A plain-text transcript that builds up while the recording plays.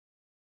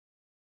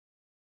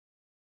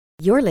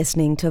You're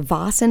listening to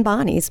Voss and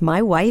Bonnie's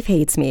My Wife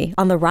Hates Me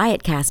on the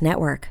Riotcast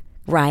Network.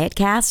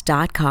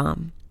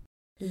 Riotcast.com.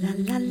 La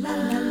la la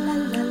la la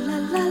la la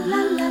la la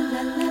la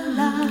la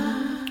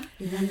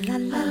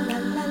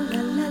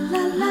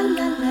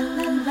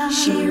la.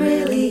 She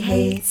really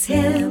hates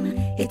him,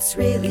 it's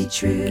really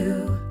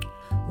true.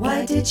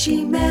 Why did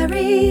she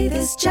marry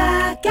this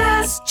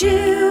jackass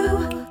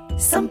Jew?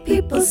 Some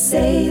people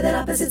say that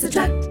opposites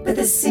attract, but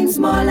this seems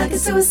more like a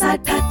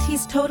suicide pact.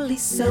 He's totally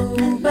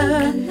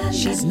sober,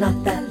 she's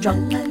not that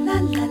drunk.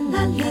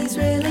 He's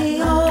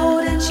really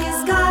old and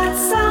she's got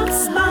some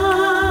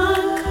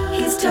spunk.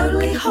 He's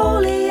totally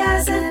holy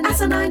as an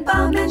asinine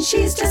bomb, and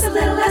she's just a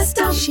little less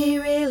dumb. She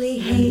really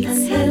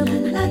hates him,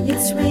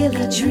 it's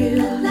really true,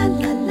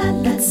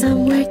 but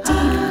somewhere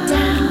deep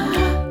down,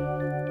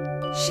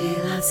 she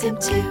loves him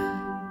too.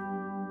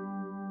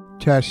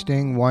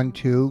 Testing 1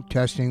 2,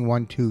 testing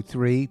 1 2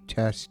 3,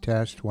 test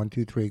 1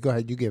 2 3. Go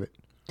ahead, you give it.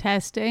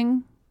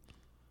 Testing.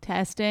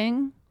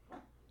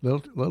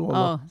 Little.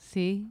 Oh,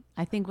 see,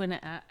 I think when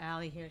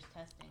Allie hears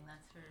testing,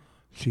 that's her.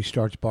 She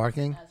starts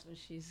barking. That's when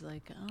she's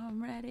like, "Oh,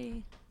 I'm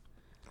ready."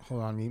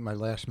 Hold on, I'm eating my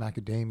last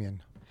macadamian.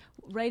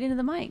 Right into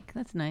the mic.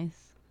 That's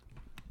nice.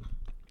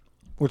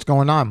 What's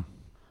going on?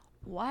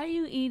 Why are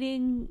you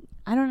eating?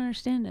 I don't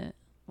understand it.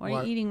 Why are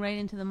What? you eating right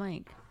into the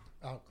mic?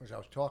 Oh, because I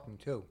was talking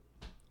too.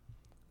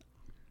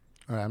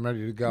 All right, I'm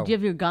ready to go. Do you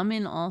have your gum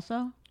in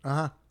also?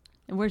 Uh-huh.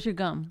 And where's your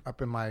gum?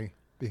 Up in my...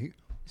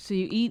 So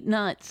you eat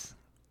nuts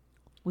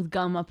with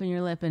gum up in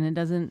your lip, and it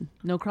doesn't,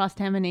 no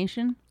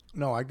cross-contamination?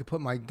 No, I could put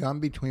my gum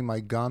between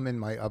my gum and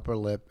my upper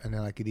lip, and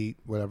then I could eat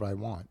whatever I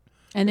want.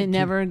 And it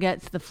never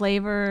gets the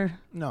flavor?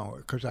 No,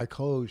 because I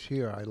close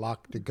here. I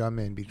lock the gum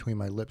in between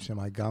my lips and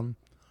my gum,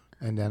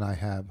 and then I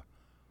have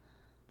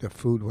the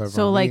food, whatever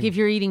So I'm like eating. if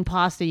you're eating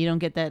pasta, you don't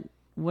get that,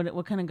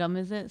 what kind of gum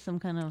is it? Some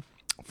kind of...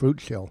 Fruit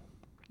chill.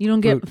 You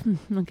don't get,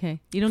 okay.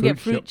 You don't Fruit get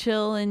fruit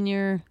chill in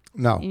your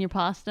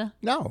pasta?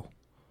 No.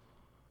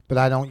 But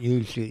I don't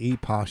usually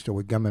eat pasta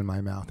with gum in my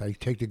mouth. I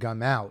take the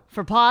gum out.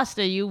 For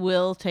pasta, you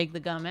will take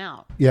the gum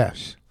out.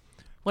 Yes.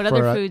 What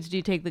other foods do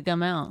you take the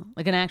gum out?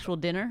 Like an actual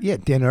dinner? Yeah,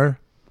 dinner,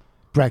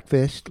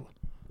 breakfast.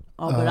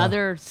 Oh, but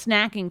other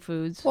snacking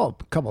foods? Well,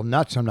 a couple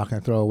nuts. I'm not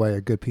going to throw away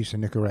a good piece of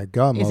Nicorette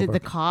gum. Is it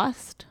the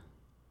cost?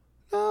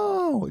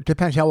 No, it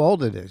depends how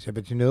old it is. If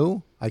it's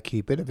new, I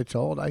keep it. If it's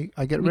old, I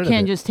get rid of it. You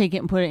can't just take it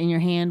and put it in your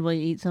hand while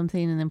you eat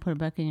something and then put it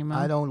back in your mouth?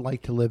 I don't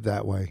like to live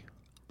that way.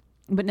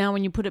 But now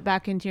when you put it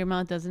back into your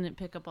mouth, doesn't it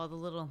pick up all the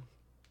little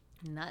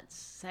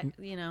nuts,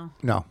 you know?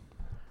 No.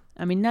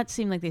 I mean, nuts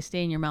seem like they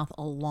stay in your mouth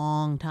a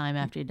long time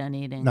after you're done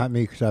eating. Not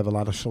me, because I have a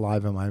lot of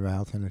saliva in my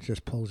mouth, and it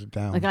just pulls it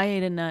down. Like I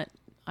ate a nut,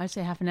 I'd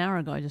say half an hour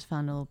ago, I just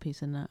found a little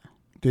piece of nut.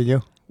 Did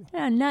you?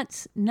 Yeah,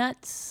 nuts,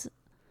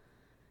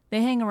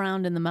 they hang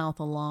around in the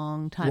mouth a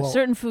long time. Well,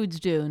 certain foods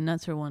do, and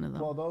nuts are one of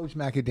them. Well, those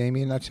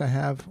macadamia nuts I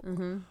have,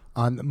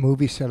 on the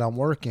movie set I'm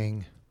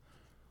working,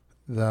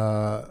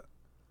 the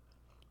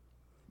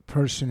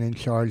person in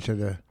charge of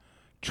the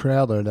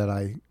trailer that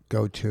I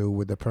go to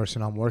with the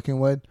person I'm working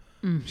with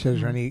says,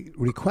 "Is there any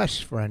requests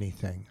for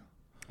anything?"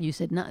 You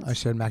said nuts. I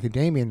said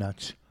macadamia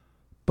nuts.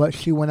 But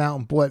she went out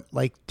and bought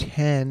like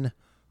 10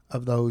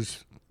 of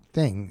those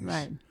things.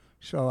 Right.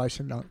 So I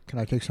said, "No, can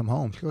I take some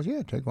home?" She goes,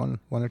 "Yeah, take one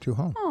or two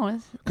home." Oh,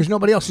 because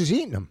nobody else is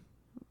eating them.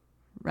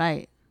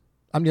 Right.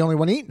 I'm the only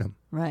one eating them.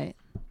 Right.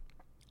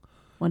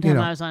 One time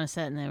I was on a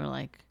set and they were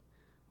like,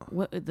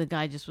 "What?" The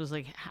guy just was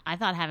like, I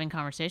thought having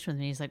conversation with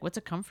me. He's like, "What's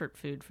a comfort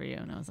food for you?"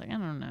 And I was like, "I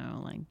don't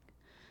know, like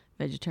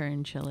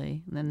vegetarian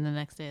chili." And then the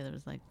next day there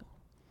was like,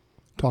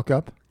 talk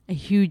up a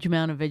huge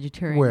amount of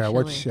vegetarian Where? chili.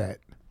 What set?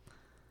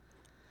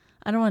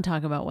 I don't want to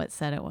talk about what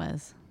set it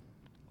was.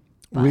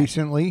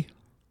 Recently?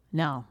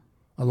 No.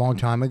 A long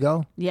time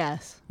ago?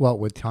 Yes. What,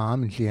 with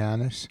Tom and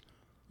Giannis?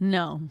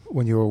 No.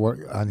 When you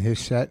were on his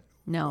set?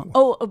 No.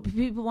 Oh,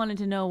 people wanted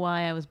to know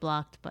why I was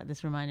blocked, but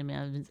this reminded me.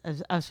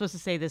 I was supposed to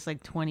say this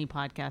like 20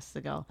 podcasts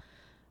ago,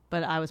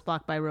 but I was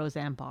blocked by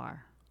Roseanne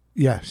Barr.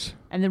 Yes.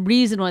 And the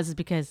reason was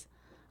because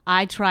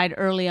I tried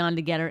early on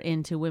to get her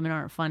into Women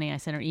Aren't Funny. I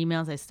sent her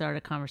emails. I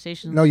started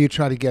conversations. No, you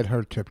tried to get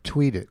her to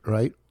tweet it,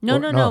 right? No.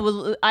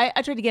 Well,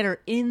 I tried to get her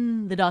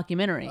in the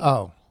documentary.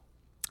 Oh.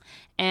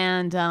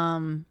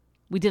 And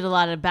we did a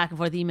lot of back and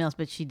forth emails,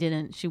 but she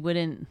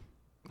wouldn't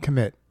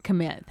commit.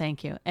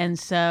 Thank you. And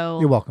so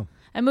you're welcome.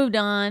 I moved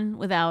on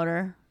without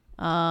her.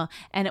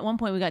 And at one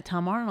point we got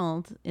Tom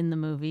Arnold in the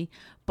movie,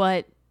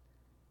 but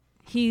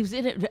he was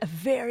in it a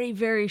very,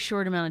 very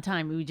short amount of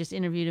time. We just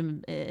interviewed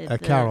him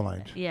at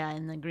Caroline's. Yeah,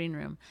 in the green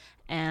room.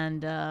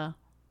 And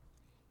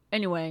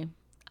anyway,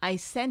 I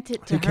sent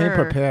it to her. He came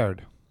her.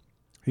 prepared.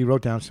 He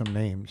wrote down some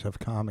names of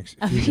comics.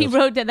 He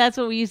wrote that. That's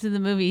what we used in the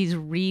movie. He's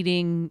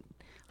reading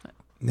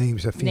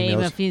names of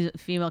females. Name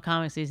of female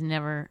comics. He's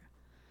never.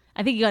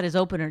 I think he got his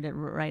opener to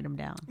write them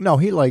down. No,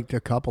 he liked a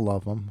couple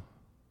of them.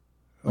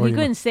 Well, he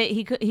couldn't say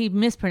he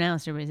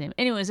mispronounced everybody's name.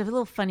 Anyways, a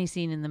little funny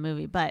scene in the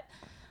movie, but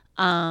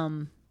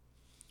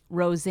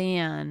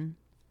Roseanne,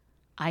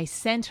 I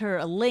sent her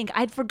a link.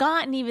 I'd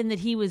forgotten even that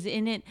he was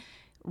in it,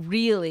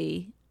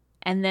 really,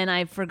 and then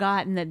I'd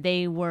forgotten that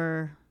they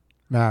were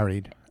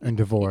Married and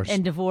divorced.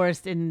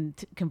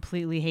 And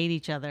completely hate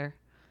each other.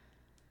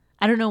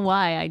 I don't know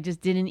why. I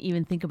just didn't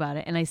even think about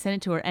it. And I sent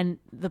it to her. And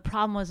the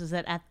problem was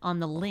that on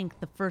the link,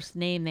 the first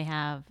name they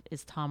have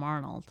is Tom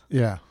Arnold.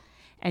 Yeah.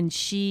 And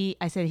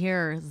I said,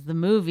 here's the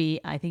movie.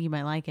 I think you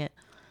might like it.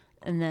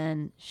 And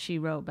then she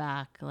wrote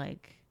back,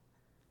 like,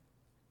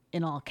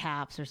 in all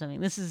caps or something.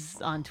 This is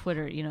on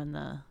Twitter, in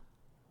the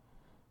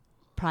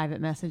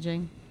private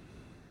messaging.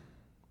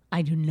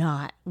 I do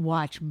not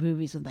watch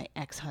movies with my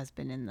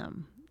ex-husband in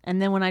them.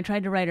 And then when I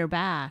tried to write her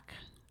back,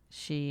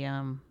 she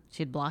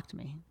had blocked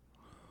me.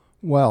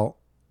 Well,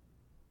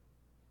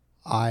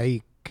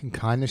 I can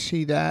kind of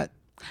see that.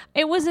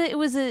 It was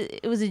a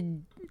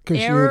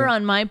error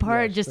on my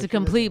part, yes, just a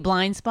complete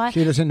blind spot.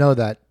 She doesn't know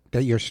that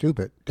you're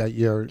stupid, that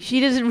you're...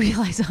 She doesn't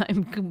realize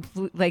I'm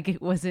complete, like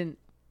it wasn't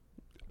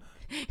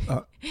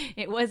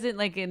it wasn't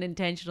like an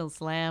intentional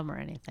slam or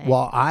anything.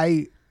 Well,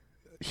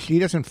 she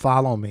doesn't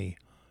follow me,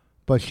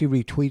 but she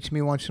retweets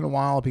me once in a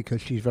while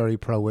because she's very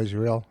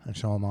pro-Israel, and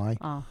so am I.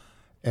 Oh.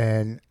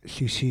 And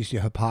she sees the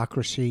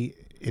hypocrisy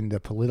in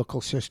the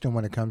political system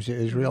when it comes to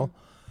Israel. Mm-hmm.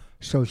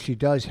 So she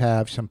does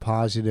have some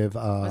positive...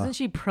 Wasn't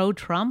she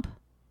pro-Trump?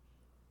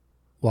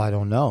 Well, I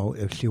don't know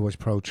if she was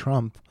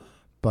pro-Trump,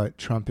 but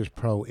Trump is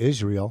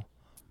pro-Israel,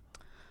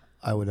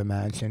 I would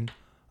imagine.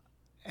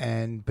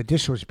 But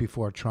this was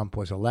before Trump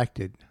was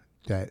elected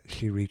that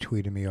she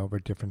retweeted me over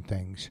different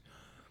things.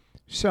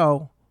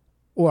 So,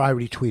 or I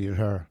retweeted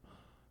her.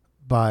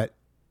 But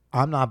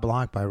I'm not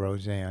blocked by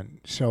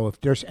Roseanne. So if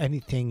there's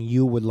anything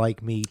you would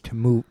like me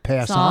to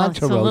pass on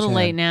to Roseanne. It's a little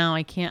late now.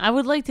 I can't. I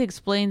would like to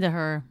explain to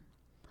her.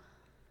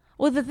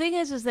 Well, the thing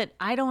is that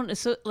I don't,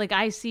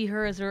 I see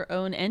her as her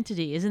own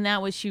entity. Isn't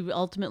that what she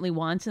ultimately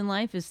wants in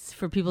life, is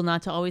for people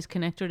not to always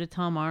connect her to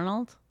Tom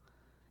Arnold?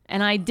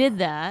 And I did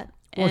that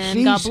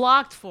and got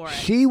blocked for it.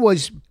 She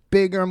was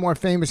bigger and more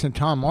famous than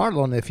Tom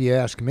Arnold, if you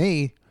ask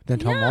me, than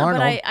Tom Arnold.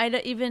 But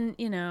I even,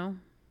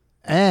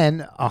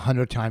 And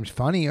 100 times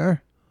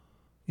funnier.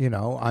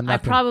 I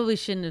probably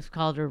shouldn't have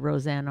called her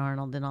Roseanne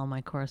Arnold in all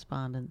my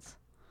correspondence.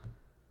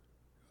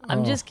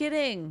 I'm just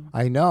kidding.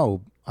 I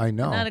know.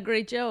 Not a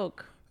great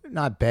joke.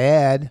 Not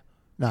bad,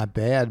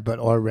 but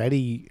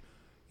already,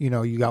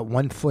 you got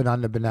one foot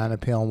on the banana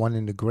peel and one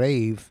in the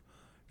grave.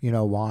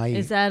 Why?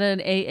 Is that an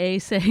AA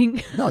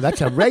saying? No,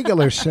 that's a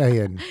regular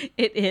saying.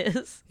 It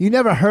is. You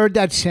never heard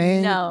that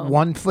saying? No.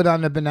 1 foot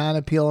on the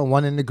banana peel and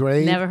one in the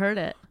grave? Never heard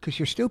it. Because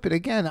you're stupid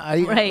again.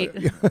 Right.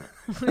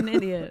 I'm an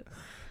idiot.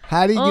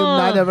 How did you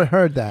not ever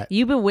heard that?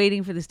 You've been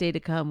waiting for this day to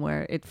come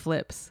where it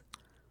flips.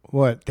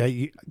 What?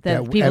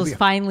 That people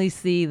finally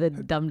see the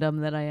dum-dum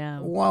that I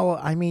am. Well,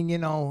 I mean,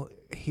 you're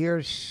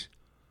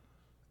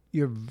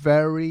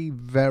very,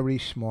 very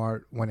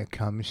smart when it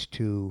comes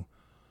to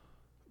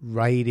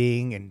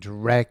writing and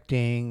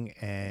directing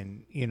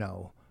and,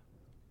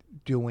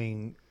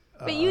 doing...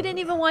 But you didn't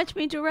even watch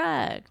me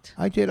direct.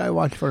 I did. I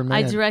watched for a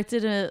minute. I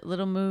directed a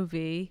little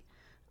movie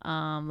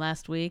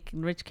last week,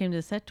 and Rich came to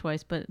the set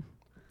twice, but...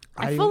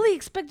 I fully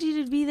expected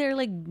you to be there,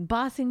 like,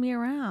 bossing me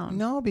around.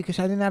 No, because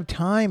I didn't have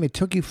time. It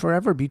took you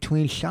forever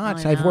between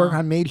shots. I've worked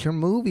on major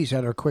movies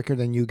that are quicker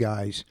than you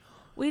guys.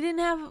 We didn't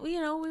have, we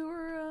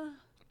were...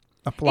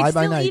 a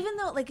fly-by-night. Even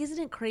though, isn't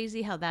it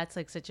crazy how that's,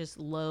 such a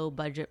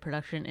low-budget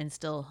production and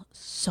still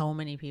so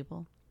many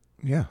people?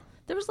 Yeah.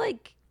 There was,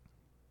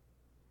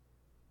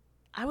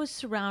 I was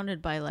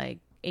surrounded by,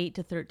 8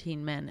 to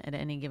 13 men at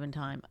any given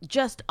time,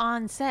 just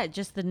on set,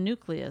 just the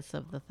nucleus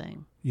of the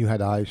thing. You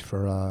had eyes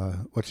for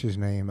what's his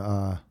name?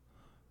 I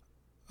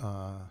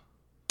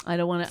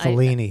don't want to.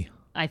 Fellini.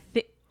 I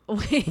think.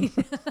 Wait.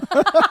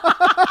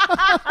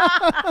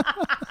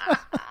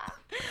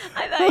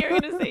 I thought you were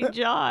going to say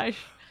Josh.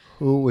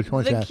 Which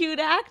one's that? The cute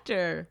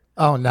actor.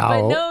 Oh no!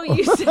 But no,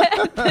 you said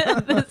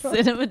the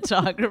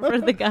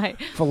cinematographer, the guy.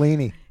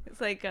 Fellini. It's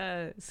like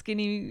a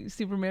skinny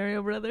Super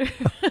Mario brother.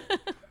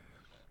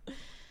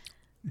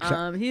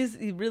 He's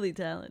really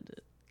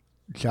talented.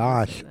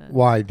 Josh,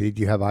 why did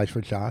you have eyes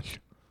for Josh?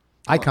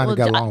 I kind of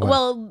got along with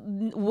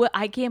him. Well,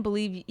 I can't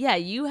believe. Yeah,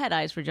 you had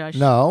eyes for Josh.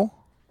 No,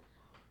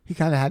 he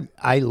kind of had.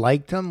 I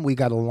liked him. We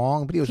got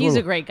along, but he's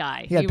a great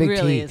guy. He had big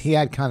really teeth. is. He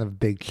had kind of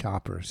big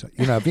choppers.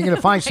 If you're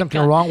gonna find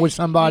something wrong with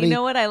somebody, you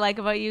know what I like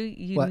about you?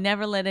 You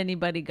never let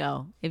anybody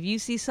go. If you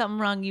see something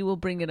wrong, you will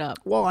bring it up.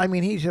 Well, I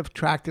mean, he's an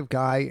attractive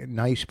guy,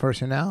 nice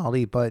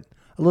personality, but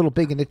a little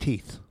big in the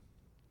teeth.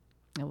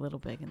 A little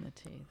big in the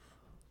teeth.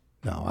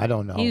 No, I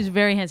don't know. He was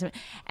very handsome.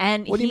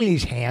 And what do you mean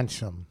he's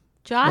handsome?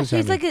 Josh,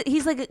 he's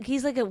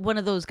like one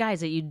of those guys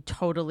that you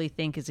totally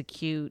think is a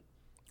cute.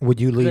 Would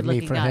you leave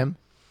me for him?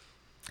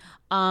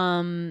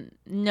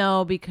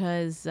 No,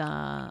 because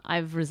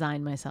I've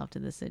resigned myself to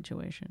this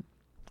situation.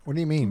 What do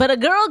you mean? But a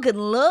girl can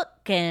look,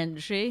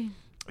 can't she?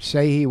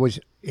 Say he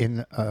was in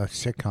a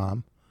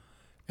sitcom,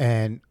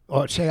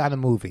 or say on a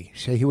movie.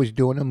 Say he was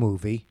doing a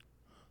movie,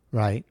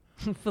 right?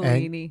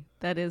 Fellini.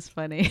 That is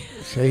funny.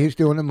 Say he's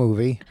doing a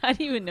movie. How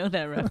do you even know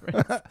that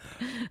reference?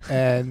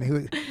 And he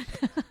was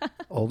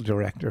old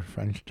director,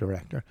 French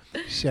director.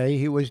 Say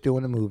he was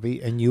doing a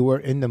movie and you were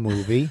in the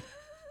movie.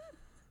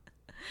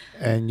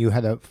 and you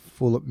had to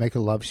make a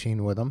love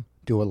scene with him,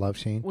 do a love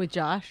scene. With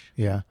Josh?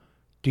 Yeah.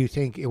 Do you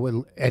think it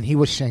would, and he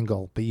was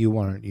single, but you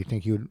weren't, you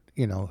think you'd,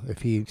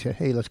 if he said,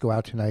 hey, let's go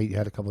out tonight, you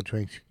had a couple of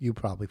drinks, you'd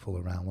probably fool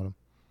around with him?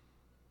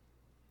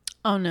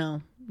 Oh,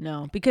 no.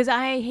 Because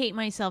I hate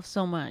myself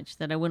so much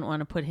that I wouldn't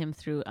want to put him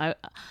through.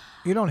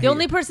 You don't hate The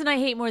only person I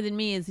hate more than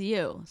me is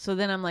you. So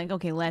then I'm like,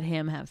 okay, let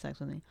him have sex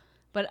with me.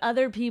 But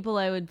other people,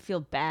 I would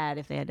feel bad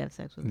if they had to have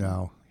sex with me.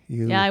 No.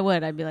 Yeah, I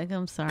would. I'd be like,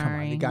 I'm sorry. Come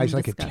on, the guy's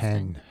like disgusting. A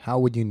 10. How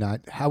would you not?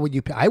 I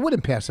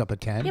wouldn't pass up a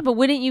 10. Yeah, but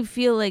wouldn't you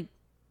feel like,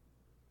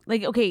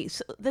 okay,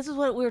 so this is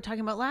what we were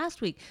talking about last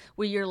week,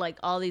 where you're like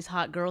all these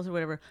hot girls or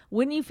whatever.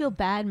 Wouldn't you feel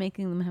bad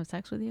making them have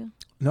sex with you?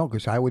 No,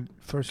 because I would,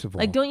 first of all.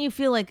 Like, don't you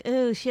feel like,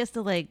 oh, she has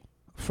to like.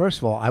 First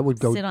of all, I would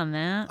go. Sit on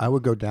that? I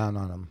would go down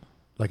on him,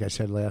 like I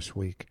said last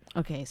week.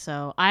 Okay,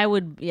 so I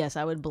would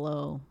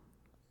blow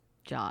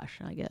Josh,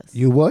 I guess.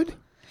 You would?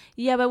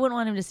 Yeah, but I wouldn't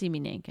want him to see me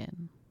naked.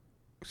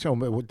 So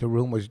the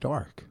room was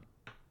dark.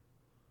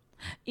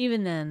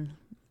 Even then,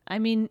 I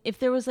mean, if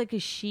there was like a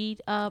sheet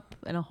up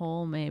and a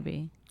hole,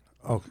 maybe.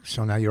 Oh,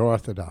 so now you're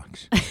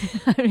Orthodox.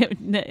 I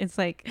mean, it's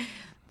like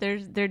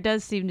there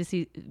does seem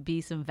to be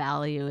some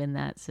value in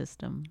that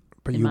system.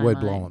 But you would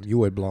blow him. You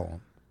would blow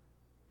him.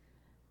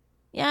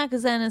 Yeah,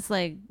 because then it's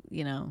like,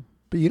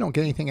 But you don't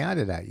get anything out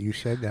of that. You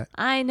said that.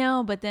 I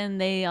know, but then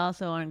they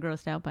also aren't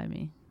grossed out by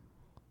me.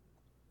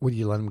 Would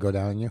you let him go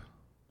down on you?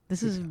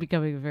 This is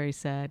becoming a very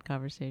sad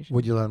conversation.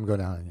 Would you let him go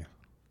down on you?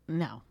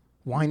 No.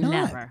 Why not?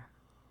 Never.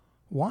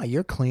 Why?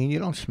 You're clean. You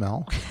don't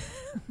smell.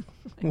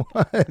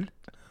 What?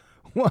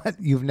 What?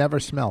 You've never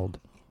smelled?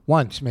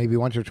 Once, maybe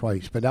once or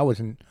twice, but that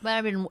wasn't. But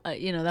I mean,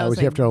 that was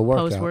like after a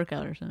workout.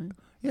 Post-workout or something.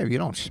 Yeah, you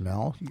don't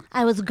smell.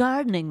 I was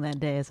gardening that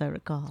day, as I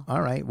recall.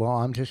 All right. Well,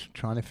 I'm just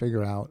trying to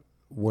figure out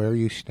where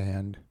you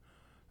stand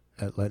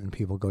at letting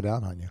people go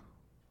down on you.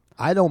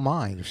 I don't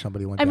mind if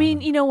somebody went down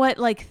on you know what?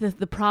 Like,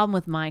 the problem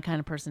with my kind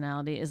of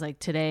personality is, like,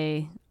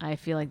 today I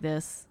feel like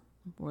this,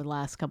 or the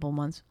last couple of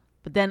months.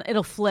 But then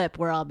it'll flip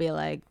where I'll be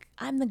like,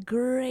 I'm the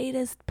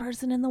greatest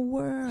person in the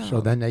world. So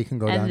then they can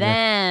go down on you? And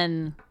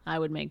then I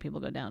would make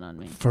people go down on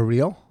me. For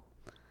real?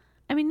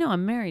 I mean, no,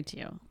 I'm married to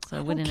you, so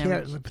I wouldn't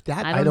care.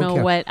 I don't know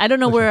care. I don't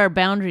know where our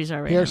boundaries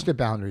are right Here's now. the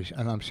boundaries,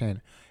 and I'm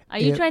saying. Are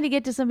you trying to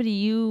get to somebody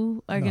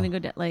you are going to go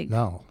down? Like,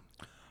 no.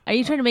 Are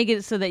you trying to make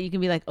it so that you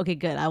can be like, okay,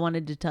 good. I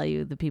wanted to tell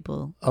you the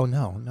people. Oh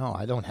no,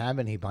 I don't have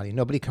anybody.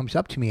 Nobody comes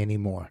up to me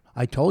anymore.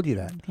 I told you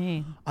that.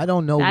 Okay. I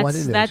don't know what it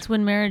is. That's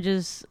when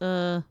marriages.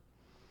 I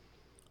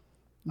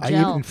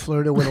even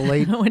flirted with a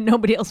lady when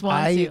nobody else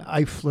wants you.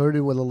 I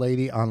flirted with a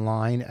lady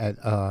online at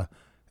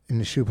in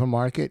the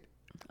supermarket.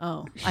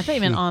 Oh, I thought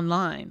you meant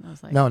online. I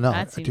was like, no,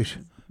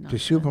 the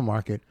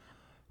supermarket,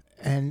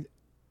 and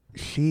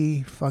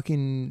she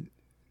fucking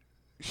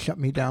shut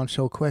me down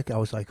so quick. I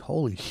was like,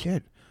 holy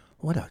shit,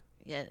 what a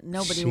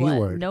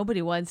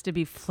nobody wants to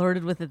be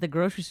flirted with at the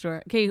grocery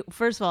store. Okay,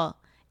 first of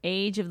all,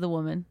 age of the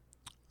woman.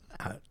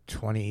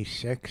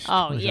 26.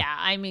 Oh, yeah.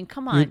 I mean,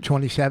 come on. You're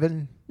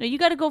 27? No, you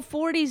got to go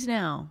 40s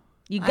now.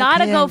 You got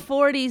to go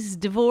 40s,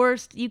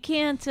 divorced. You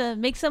can't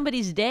make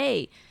somebody's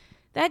day.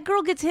 That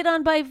girl gets hit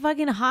on by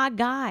fucking hot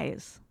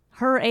guys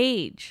her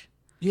age.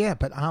 Yeah,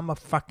 but I'm a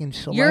fucking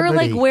celebrity. You're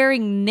like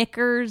wearing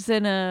knickers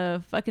and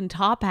a fucking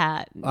top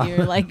hat.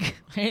 You're like,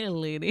 hey,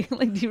 lady.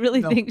 Like, do you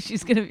really think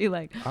she's going to be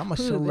like, I'm a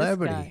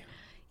celebrity.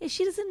 Yeah,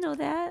 she doesn't know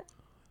that.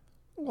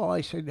 Well,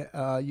 I said,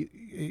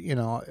 you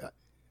know.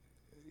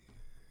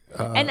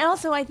 And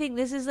also, I think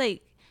this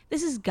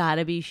has got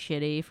to be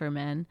shitty for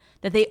men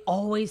that they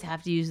always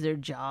have to use their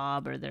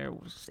job or their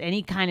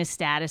any kind of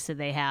status that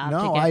they have.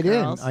 No, to get I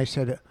girls.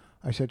 didn't.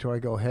 I said to her, I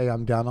go, hey,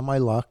 I'm down on my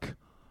luck.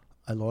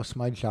 I lost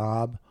my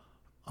job.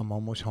 I'm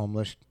almost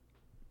homeless.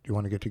 Do you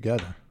want to get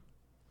together?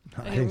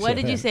 Okay, what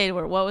did you say to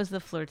her? What was the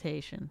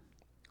flirtation?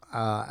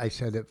 I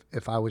said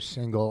if I was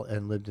single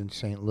and lived in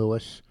St.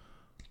 Louis.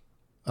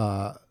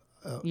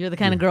 You're the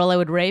kind of girl I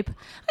would rape.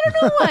 I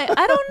don't know why.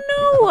 I don't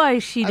know why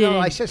she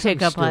didn't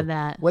pick up on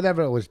that.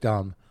 Whatever, it was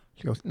dumb.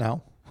 She goes,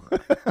 no.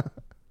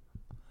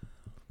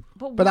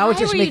 But I was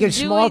just making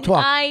small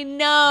talk. I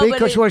know.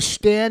 Because we're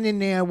standing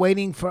there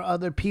waiting for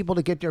other people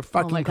to get their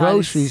fucking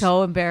groceries. It's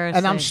so embarrassing.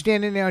 And I'm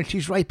standing there and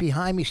she's right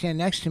behind me, standing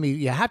next to me.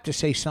 You have to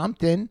say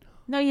something.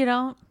 No, you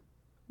don't.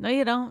 No,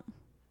 you don't.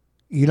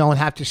 You don't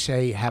have to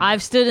say.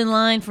 I've stood in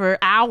line for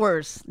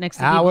hours next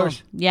to people.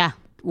 Yeah.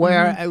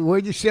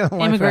 Where'd you sit in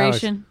line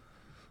Immigration.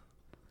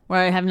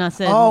 Where I have not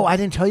said. Oh, I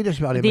didn't tell you this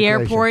about immigration.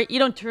 The airport. You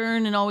don't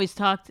turn and always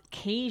talk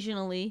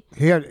occasionally.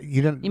 Here,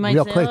 you didn't. You might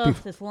real say,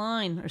 quick, this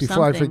line or before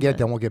something. I forget,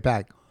 then we'll get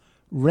back.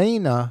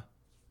 Raina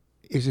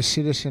is a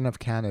citizen of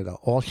Canada.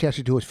 All she has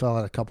to do is fill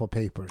out a couple of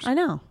papers. I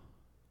know.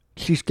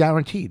 She's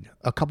guaranteed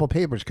a couple of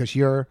papers because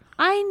you're.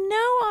 I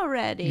know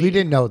already. You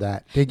didn't know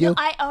that, did you? No,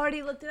 I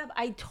already looked it up.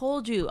 I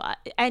told you,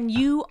 and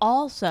you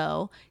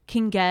also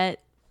can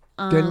get.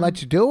 Then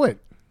let's do it.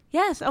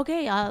 Yes,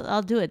 okay,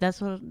 I'll do it.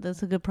 That's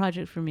a good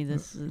project for me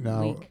this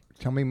week.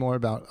 Tell me more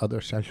about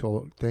other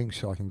sexual things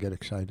so I can get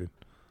excited.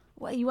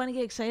 What, you want to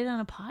get excited on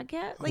a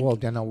podcast? Well,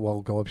 then we'll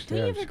go upstairs.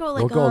 Don't you ever go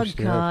like, oh,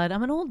 upstairs. God,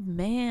 I'm an old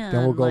man.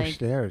 Then we'll go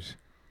upstairs.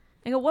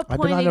 Like, at what I've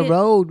point? been on the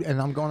road,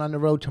 and I'm going on the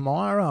road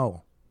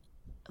tomorrow.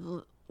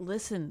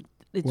 Listen,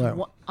 it's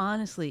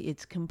honestly,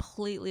 it's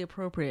completely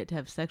appropriate to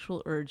have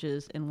sexual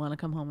urges and want to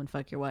come home and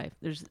fuck your wife.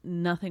 There's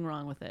nothing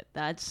wrong with it.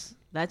 That's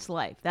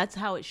life. That's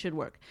how it should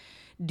work.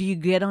 Do you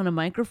get on a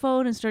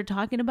microphone and start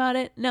talking about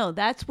it? No,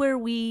 that's where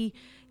we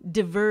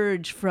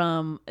diverge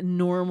from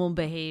normal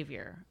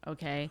behavior,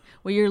 okay?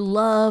 Where you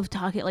love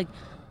talking. Like,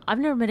 I've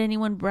never met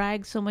anyone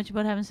brag so much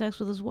about having sex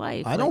with his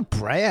wife. I don't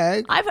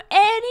brag.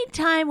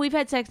 Anytime we've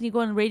had sex and you go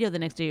on the radio the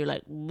next day, you're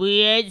like, we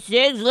had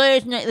sex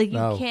last night. Like,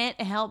 you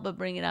can't help but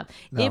bring it up.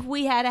 No. If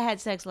we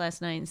had sex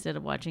last night instead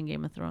of watching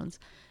Game of Thrones,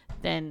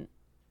 then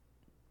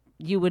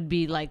you would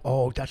be like,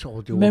 oh, that's what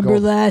we'll do. Remember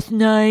last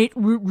night?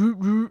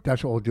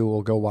 That's what we'll do.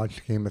 We'll go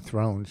watch Game of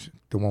Thrones,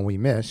 the one we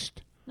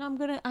missed. No,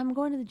 I'm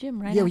going to the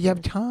gym right now. Yeah, you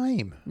have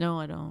time. No,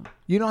 I don't.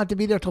 You don't have to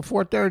be there till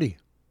 4:30.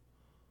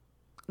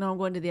 No, I'm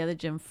going to the other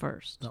gym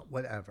first. No,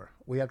 whatever.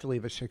 We have to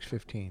leave at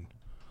 6:15.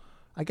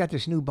 I got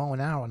this new bow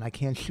and arrow, and I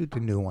can't shoot the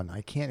new one.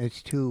 I can't.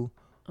 It's too.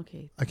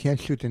 Okay. I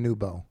can't shoot the new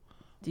bow.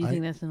 Do you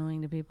think that's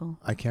annoying to people?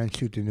 I can't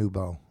shoot the new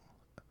bow,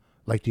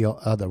 like the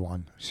other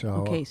one. So.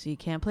 Okay, so you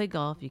can't play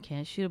golf. You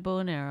can't shoot a bow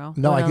and arrow.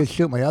 No, I can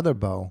shoot my other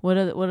bow. What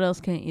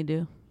else can't you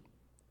do?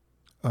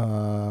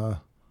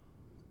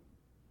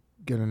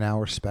 Get an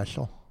hour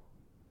special.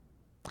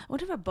 I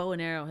wonder if a bow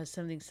and arrow has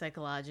something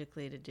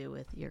psychologically to do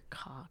with your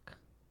cock.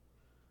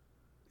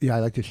 Yeah, I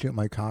like to shoot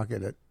my cock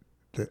at it.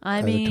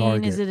 I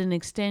mean, is it an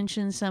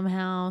extension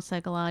somehow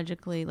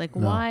psychologically? Like,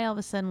 why all of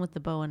a sudden with the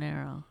bow and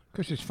arrow?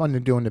 Because it's fun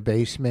to do in the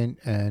basement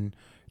and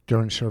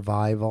during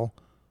survival,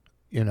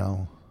 you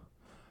know.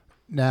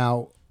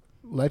 Now,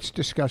 let's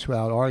discuss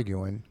without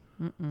arguing.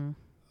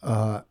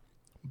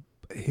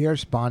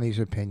 Here's Bonnie's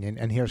opinion,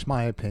 and here's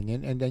my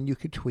opinion, and then you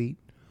could tweet.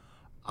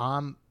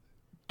 I'm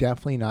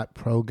definitely not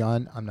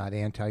pro-gun. I'm not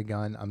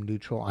anti-gun. I'm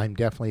neutral. I'm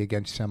definitely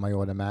against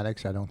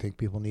semi-automatics. I don't think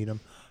people need them.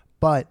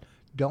 But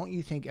don't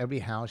you think every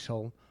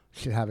household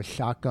should have a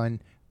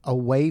shotgun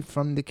away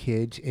from the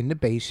kids in the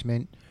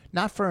basement?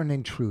 Not for an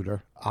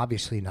intruder.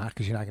 Obviously not,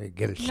 because you're not going to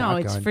get a shotgun. No,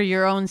 it's for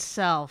your own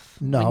self.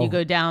 No. When you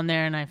go down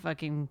there and I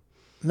fucking...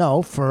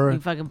 No, for... You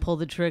fucking pull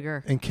the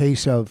trigger. In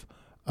case of,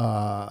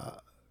 some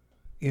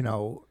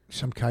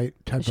type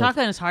of...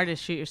 Shotgun is hard to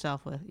shoot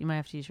yourself with. You might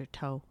have to use your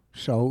toe.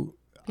 So...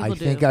 I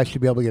think I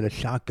should be able to get a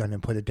shotgun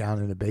and put it down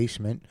in the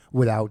basement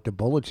without the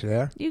bullets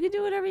there. You can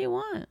do whatever you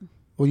want.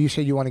 Well, you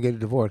said you want to get a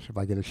divorce if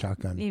I get a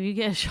shotgun. If you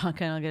get a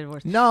shotgun, I'll get a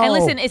divorce. No. And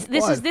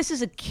listen, this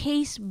is a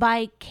case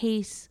by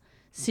case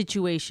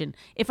situation.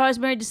 If I was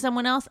married to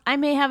someone else, I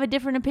may have a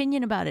different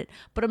opinion about it,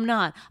 but I'm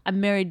not. I'm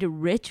married to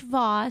Rich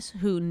Voss,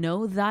 who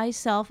know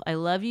thyself. I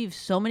love you. You have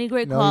so many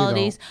great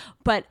qualities,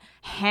 but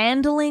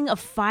handling a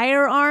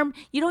firearm,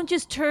 you don't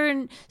just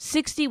turn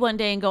 60 one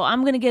day and go,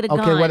 I'm going to get a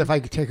gun. Okay, what if I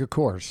could take a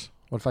course?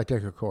 What if I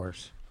take a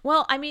course?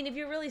 Well, I mean, if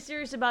you're really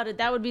serious about it,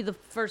 that would be the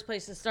first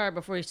place to start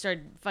before you start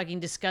fucking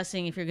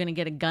discussing if you're going to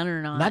get a gun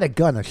or not. Not a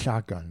gun, a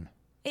shotgun.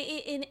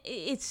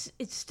 It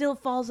still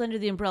falls under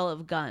the umbrella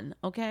of gun,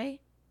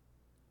 okay?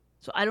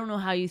 So I don't know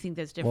how you think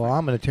that's different. Well,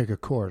 I'm going to take a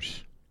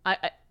course.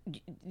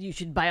 You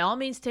should, by all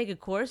means, take a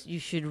course. You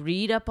should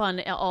read up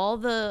on all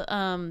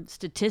the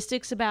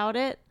statistics about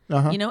it.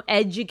 You know,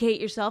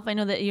 educate yourself. I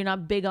know that you're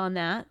not big on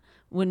that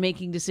when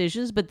making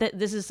decisions, but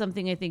this is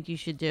something I think you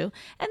should do. And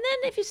then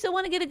if you still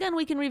want to get a gun,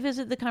 we can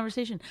revisit the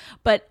conversation.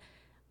 But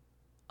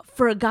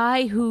for a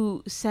guy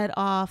who set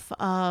off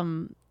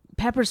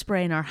pepper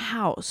spray in our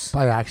house...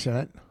 By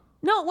accident?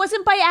 No, it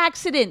wasn't by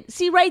accident.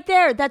 See, right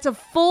there, that's a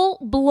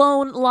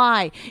full-blown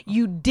lie.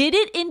 You did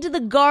it into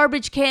the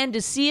garbage can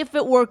to see if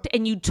it worked,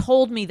 and you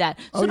told me that.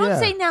 So don't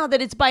say now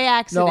that it's by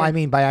accident. No, I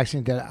mean by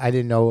accident that I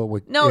didn't know it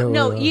would...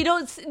 No, you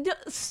don't...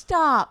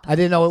 Stop. I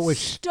didn't know it would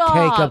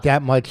take up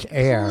that much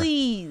air.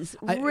 Please,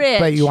 Rich.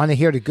 But you want to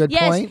hear the good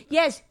point?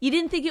 Yes, you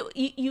didn't think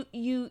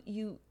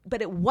it...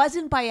 But it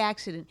wasn't by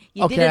accident.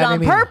 You did it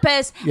on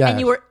purpose, and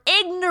you were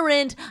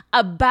ignorant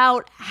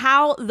about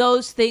how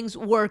those things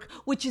work,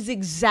 which is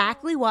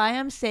exactly why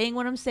I'm saying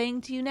what I'm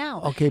saying to you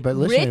now. Okay, but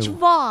listen. Rich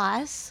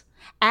Voss,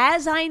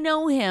 as I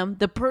know him,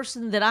 the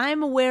person that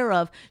I'm aware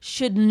of,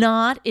 should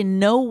not in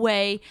no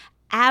way,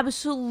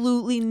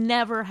 absolutely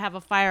never have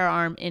a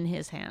firearm in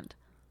his hand.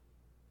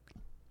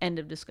 End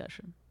of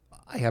discussion.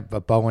 I have a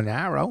bow and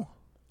arrow.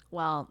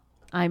 Well,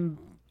 I'm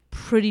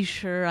pretty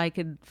sure I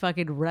could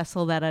fucking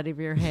wrestle that out of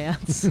your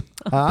hands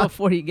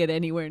before you get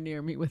anywhere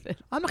near me with it.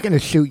 I'm not going to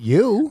shoot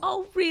you.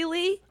 Oh,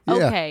 really? Yeah.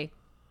 Okay.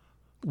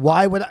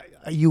 Why would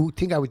you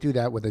think I would do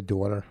that with a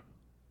daughter?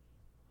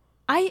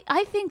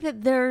 I think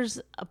that there's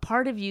a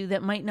part of you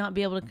that might not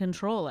be able to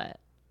control it.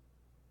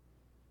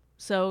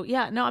 So,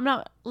 yeah, no, I'm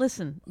not.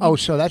 Listen. Oh,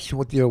 so that's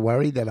what you're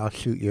worried, that I'll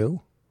shoot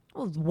you?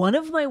 Well, one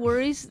of my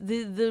worries,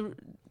 the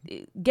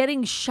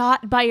getting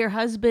shot by your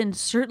husband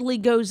certainly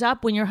goes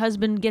up when your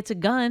husband gets a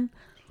gun.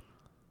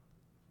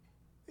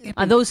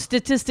 Those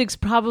statistics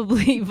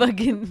probably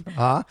fucking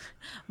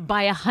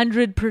by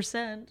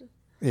 100%.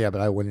 Yeah,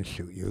 but I wouldn't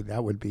shoot you.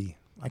 That would be,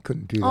 I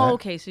couldn't do that. Oh,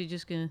 okay. So you're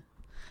just gonna.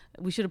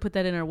 We should have put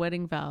that in our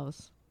wedding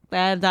vows.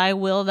 that I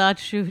will not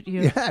shoot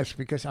you. Yes,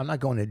 because I'm not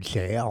going to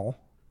jail.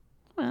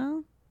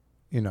 Well,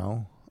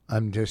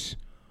 I'm just.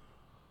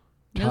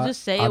 You'll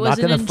just say I'm it was not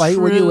an gonna intruder. fight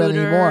with you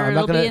anymore. I'm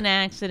not It'll gonna be an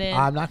accident.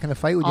 I'm not going to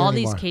fight with you All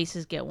anymore. these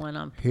cases get won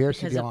on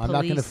Here's the because deal. of I'm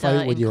not going to police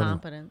fight with you anymore.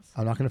 incompetence.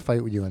 I'm not going to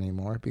fight with you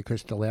anymore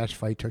because the last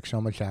fight took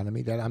so much out of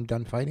me that I'm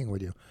done fighting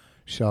with you.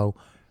 So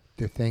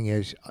the thing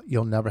is,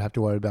 you'll never have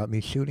to worry about me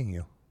shooting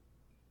you.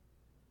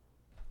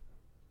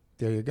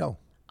 There you go.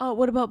 Oh,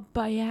 what about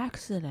by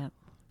accident?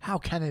 How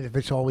can it if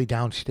it's all the way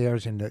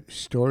downstairs in the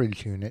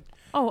storage unit?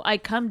 Oh, I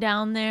come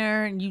down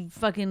there and you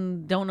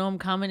fucking don't know I'm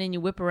coming and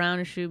you whip around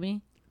and shoot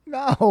me?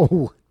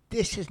 No,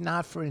 this is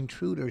not for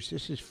intruders.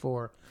 This is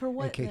for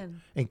what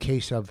then? In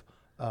case of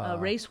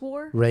Race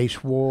war?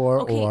 race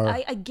war Okay, or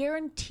I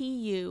guarantee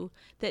you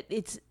that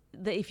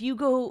that if you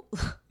go,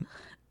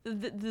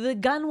 the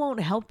gun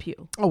won't help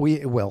you. oh,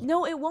 it will.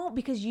 No, it won't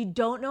because you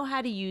don't know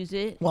how to use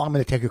it. Well, I'm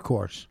going to take a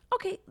course.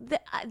 Okay,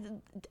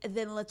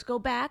 then let's go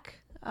back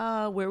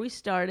where we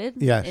started.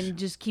 Yes. And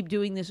just keep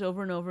doing this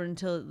over and over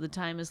until the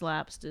time has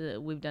lapsed.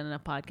 We've done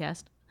enough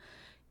podcast.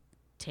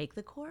 Take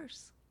the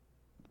course.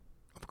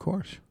 Of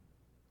course.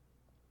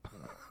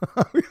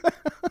 I'm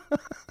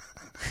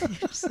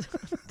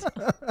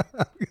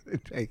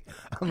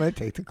going to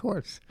take the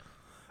course.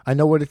 I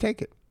know where to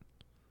take it.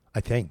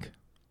 I think.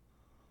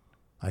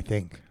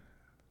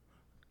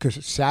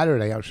 Because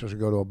Saturday I was supposed to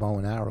go to a bow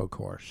and arrow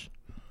course.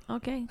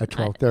 Okay. At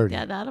 12:30.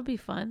 Yeah, that'll be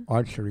fun.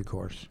 Archery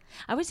course.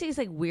 I would say it's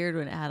like weird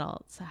when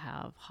adults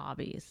have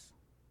hobbies.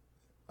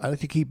 I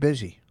like to keep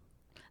busy.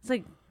 It's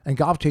like, And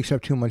golf takes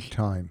up too much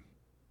time.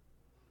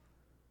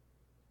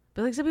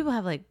 but like some people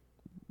have like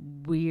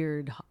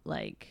weird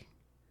like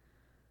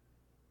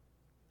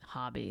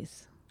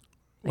hobbies,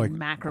 like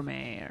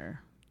macrame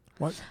or.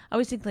 What? I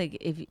always think like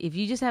if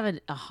you just have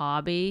a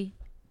hobby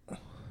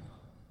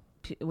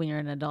when you're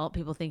an adult,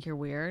 people think you're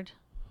weird.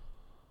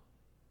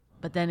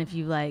 But then if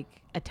you like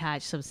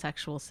attach some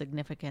sexual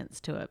significance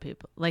to it,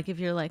 people like if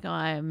you're like, oh,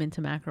 I'm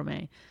into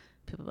macrame,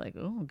 people are like,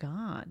 oh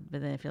God.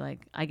 But then if you're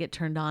like, I get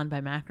turned on by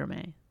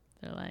macrame,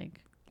 they're like,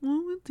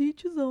 well,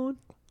 teach his own.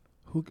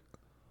 Who?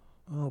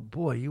 Oh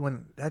boy,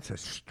 that's a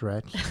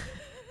stretch.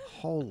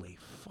 Holy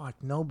fuck!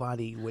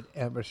 Nobody would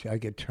ever say I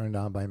get turned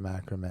on by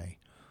macrame.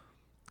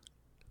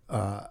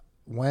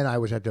 When I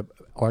was at the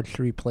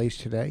archery place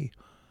today,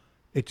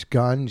 it's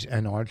guns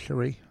and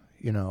archery.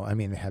 I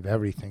mean, they have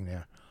everything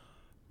there.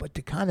 But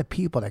the kind of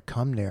people that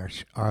come there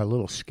are a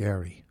little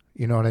scary.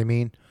 You know what I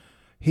mean?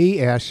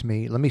 He asked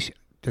me, let me see,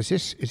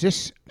 is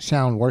this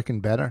sound working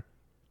better?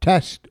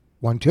 Test,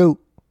 1, 2.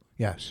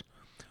 Yes.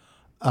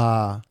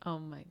 Oh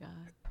my God.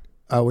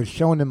 I was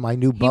showing him my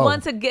new bow. He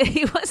wants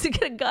to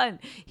get a gun.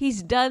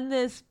 He's done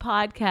this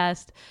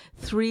podcast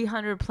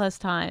 300 plus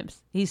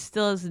times. He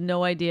still has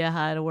no idea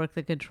how to work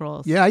the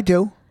controls. Yeah, I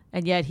do.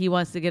 And yet he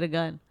wants to get a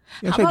gun.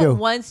 Yes, how I about do.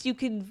 once you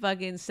can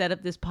fucking set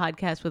up this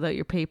podcast without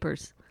your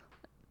papers,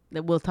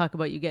 that we'll talk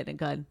about you getting a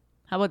gun.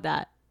 How about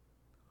that?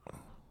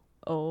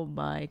 Oh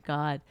my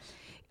God.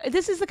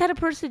 This is the kind of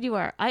person you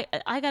are.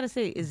 I got to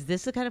say, is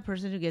this the kind of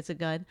person who gets a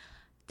gun?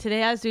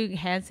 Today I was doing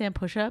handstand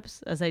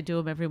push-ups as I do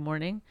them every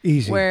morning.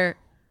 Easy. Where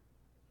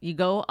you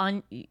go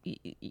on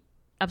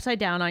upside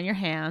down on your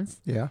hands.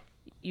 Yeah.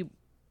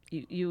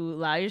 You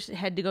allow your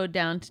head to go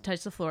down to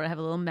touch the floor. I have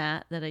a little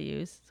mat that I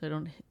use so I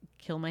don't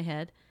kill my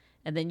head.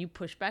 And then you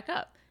push back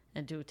up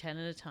and do 10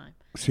 at a time.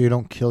 So you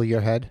don't kill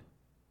your head?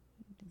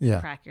 Yeah.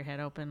 Crack your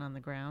head open on the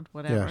ground,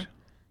 whatever. Yes.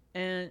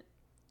 And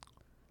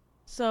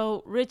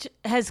so Rich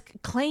has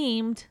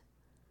claimed,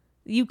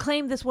 you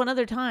claimed this one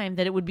other time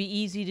that it would be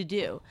easy to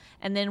do.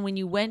 And then when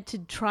you went to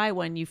try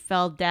one, you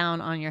fell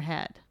down on your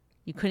head.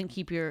 You couldn't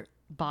keep your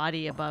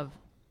body above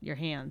your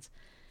hands.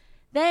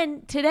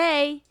 Then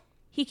today,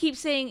 he keeps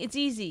saying, it's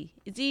easy.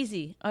 It's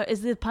easy.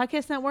 Is the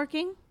podcast not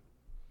working?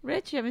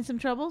 Rich, you having some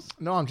troubles?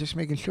 No, I'm just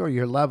making sure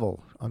you're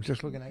level. I'm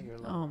just looking at your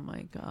level. Oh,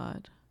 my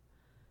God.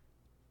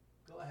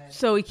 Go ahead.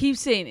 So he keeps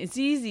saying, it's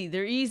easy.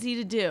 They're easy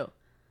to do.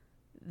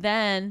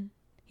 Then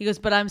he goes,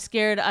 but I'm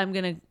scared I'm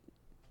going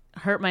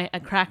to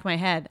crack my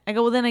head. I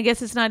go, well, then I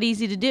guess it's not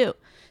easy to do.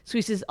 So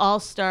he says, I'll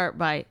start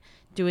by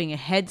doing a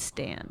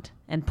headstand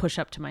and push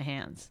up to my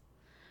hands.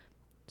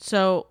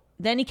 So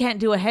then he can't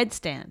do a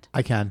headstand.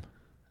 I can.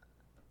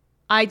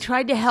 I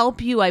tried to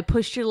help you. I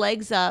pushed your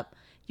legs up.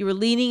 You were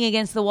leaning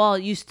against the wall.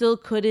 You still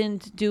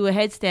couldn't do a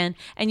headstand.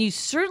 And you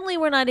certainly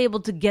were not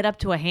able to get up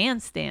to a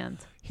handstand.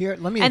 Here,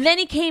 let me... And then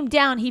he came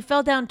down. He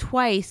fell down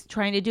twice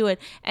trying to do it.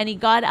 And he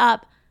got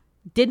up,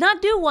 did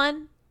not do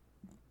one,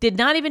 did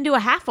not even do a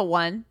half of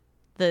one,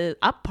 the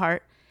up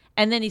part.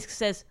 And then he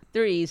says,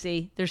 they're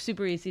easy. They're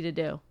super easy to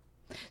do.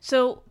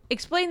 So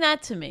explain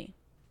that to me.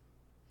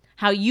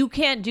 How you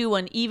can't do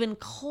one even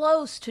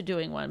close to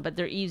doing one, but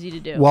they're easy to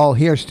do. Well,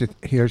 here's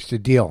the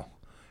deal.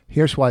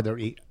 Here's why they're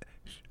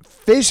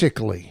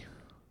physically,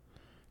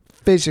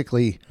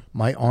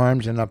 my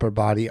arms and upper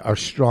body are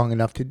strong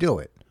enough to do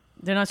it.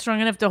 They're not strong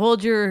enough to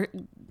hold your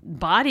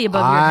body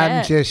above your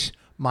head.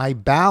 My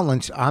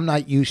balance, I'm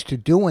not used to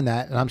doing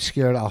that, and I'm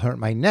scared I'll hurt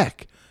my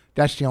neck.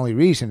 That's the only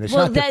reason. It's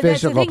Well, not the that's the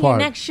physical thing. part.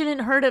 Your neck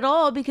shouldn't hurt at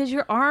all because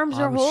your arms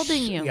are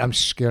holding you. I'm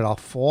scared I'll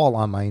fall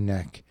on my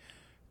neck.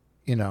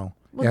 You know.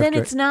 Well, then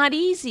it's not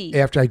easy.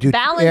 After I do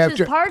balance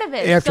is part of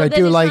it. After so I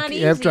do then like it's not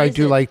easy, after I is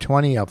do it? like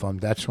 20 of them,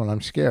 that's what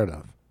I'm scared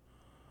of.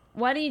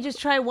 Why don't you just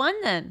try one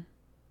then?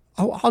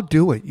 Oh, I'll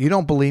do it. You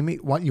don't believe me?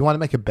 You want to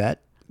make a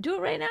bet? Do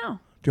it right now.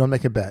 Do you want to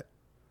make a bet?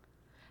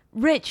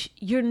 Rich,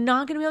 you're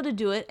not going to be able to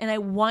do it, and I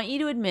want you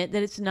to admit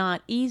that it's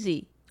not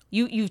easy.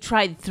 You've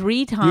tried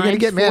 3 times. You're gonna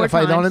get mad 4 if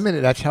I don't times. admit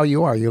it. That's how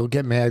you are. You'll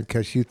get mad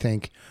because you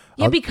think.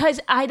 Yeah, because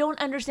I don't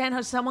understand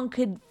how someone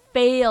could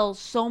fail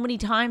so many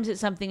times at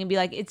something and be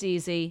like, it's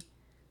easy.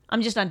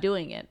 I'm just not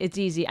doing it. It's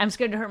easy. I'm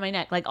scared to hurt my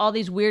neck. Like all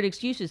these weird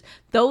excuses.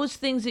 Those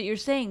things that you're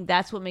saying,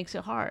 that's what makes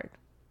it hard.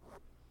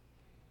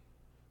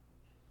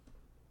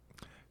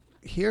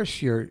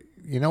 Here's your.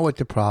 You know what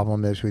the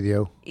problem is with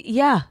you?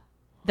 Yeah,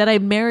 that I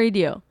married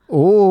you.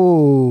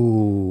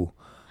 Oh.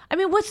 I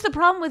mean, what's the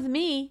problem with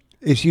me?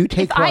 Is you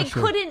take If I CrossFit.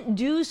 couldn't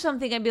do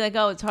something, I'd be like,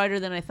 oh, it's harder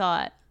than I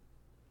thought.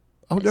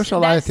 Oh, there's a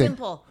lot of That's things.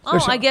 simple.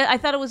 There's Oh, I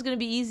thought it was going to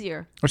be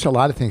easier. There's a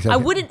lot of things. I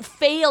wouldn't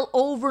fail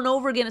over and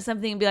over again at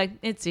something and be like,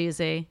 it's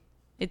easy.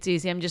 It's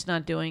easy. I'm just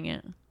not doing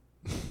it.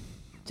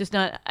 Just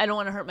not. I don't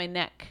want to hurt my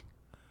neck.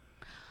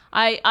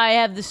 I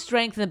have the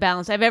strength and the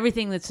balance. I have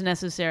everything that's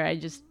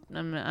necessary.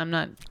 I'm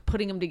not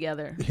putting them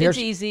together. It's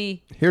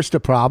easy. Here's the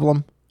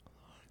problem.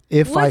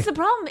 What's the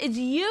problem? It's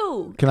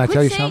you. Can I Quit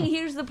tell you saying, something?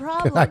 Here's the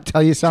problem. Can I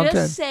tell you something?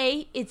 Just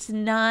say it's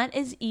not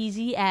as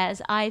easy as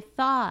I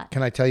thought.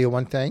 Can I tell you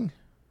one thing?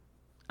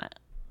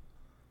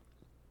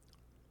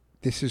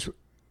 This is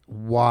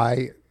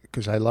why,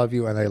 because I love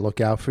you and I look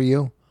out for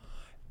you.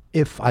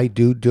 If I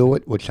do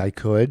it, which I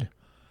could,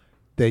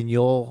 then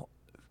you'll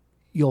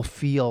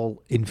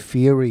feel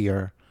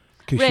inferior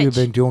because you've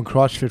been doing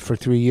CrossFit for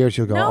 3 years.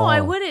 You'll go, no, oh.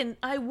 I wouldn't.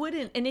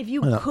 And if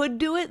you could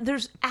do it,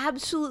 there's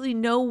absolutely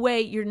no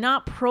way. You're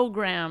not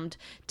programmed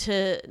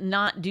to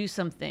not do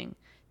something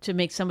to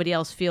make somebody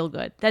else feel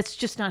good. That's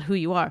just not who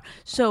you are.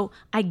 So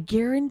I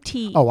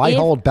guarantee. Oh, I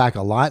hold back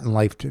a lot in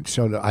life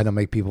so that I don't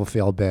make people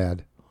feel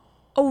bad.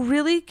 Oh,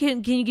 really?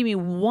 Can you give me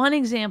one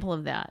example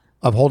of that?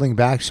 Of holding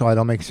back so I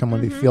don't make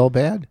somebody Mm-hmm. feel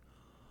bad?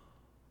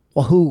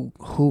 Well,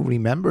 who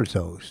remembers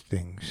those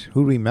things?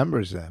 Who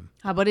remembers them?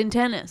 How about in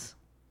tennis?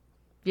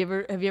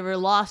 Have you ever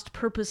lost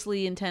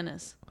purposely in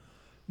tennis?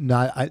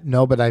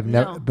 No, but I've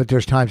never. No. But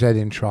there's times I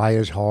didn't try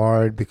as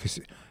hard because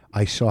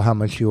I saw how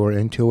much you were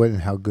into it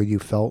and how good you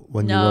felt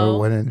when you were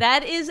winning.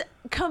 That is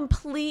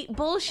complete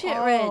bullshit,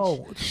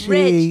 Oh, Rich. see.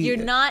 Rich,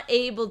 you're not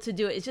able to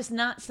do it. It's just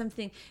not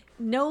something.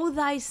 Know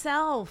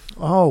thyself.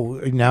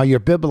 Oh, now you're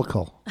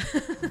biblical.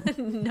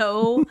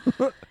 No,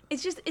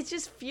 it's just It's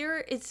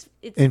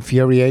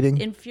Infuriating.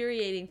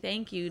 infuriating.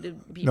 Thank you to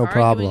be No arguing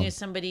problem. with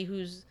somebody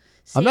who's.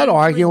 I'm not saying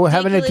arguing. We're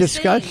having a ridiculous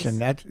discussion.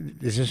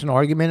 things. Is this an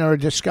argument or a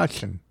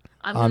discussion?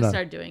 I'm going to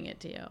start doing it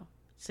to you,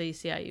 so you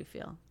see how you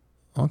feel.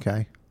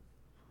 Okay.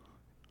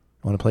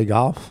 Want to play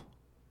golf?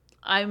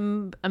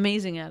 I'm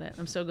amazing at it.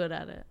 I'm so good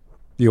at it.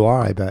 You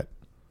are, I bet.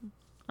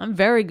 I'm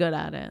very good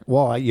at it.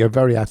 Well, you're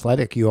very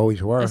athletic. You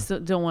always I were. still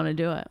don't want to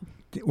do it.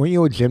 Weren't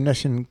you a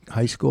gymnast in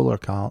high school or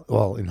college?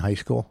 Well, in high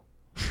school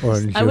or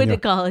in junior? I went to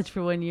college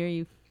for 1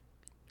 year.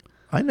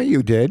 I know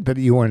you did, but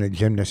you weren't a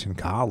gymnast in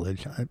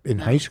college. In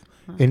high school?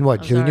 In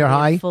what, junior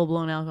high? Full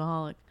blown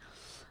alcoholic.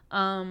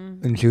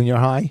 In junior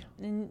high?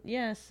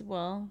 Yes.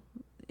 Well,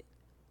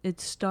 it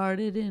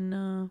started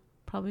in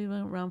probably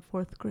around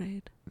 4th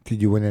grade.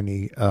 Did you win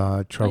any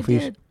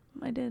trophies?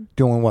 I did.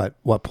 Doing what?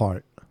 What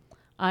part?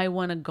 I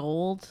won a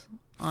gold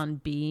on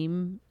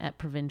beam at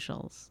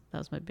provincials. That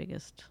was my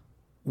biggest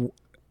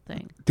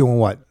thing. Doing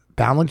what?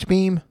 Balance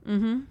beam?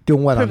 Mm-hmm.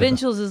 Doing what?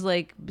 Provincials is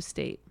like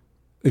state.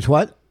 It's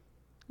what?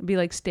 It'd be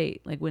like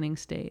state, like winning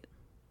state.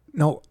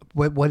 No.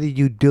 What did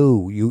you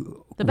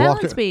do? The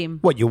balance beam.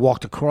 What? You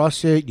walked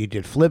across it. You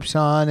did flips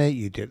on it.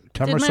 You did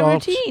Did my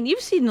somersaults. routine.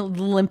 You've seen the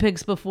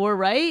Olympics before,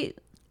 right?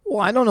 Well,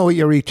 I don't know what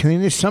your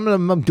routine is. Some of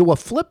them do a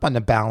flip on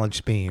the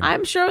balance beam.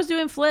 I'm sure I was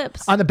doing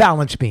flips. On the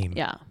balance beam.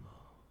 Yeah.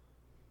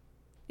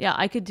 Yeah,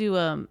 I could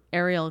do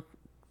aerial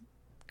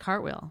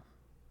cartwheel.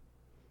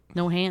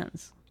 No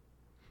hands.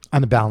 On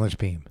the balance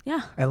beam.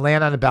 Yeah. And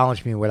land on the balance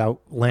beam without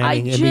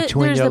landing in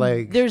between your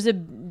legs. There's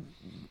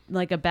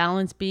a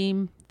balance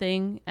beam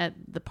thing at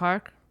the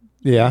park.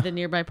 Yeah. The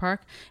nearby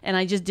park. And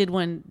I just did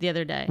one the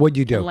other day. What'd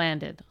you do? I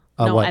landed.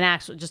 What? an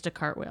actual, just a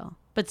cartwheel.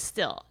 But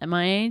still, at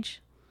my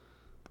age,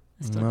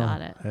 I still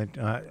got it.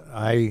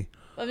 I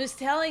I'm just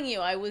telling you,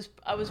 I was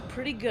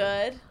pretty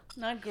good.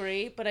 Not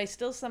great, but I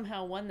still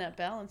somehow won that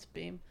balance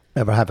beam.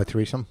 ever have a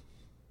threesome?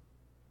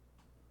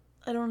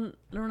 I don't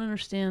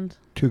understand.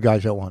 2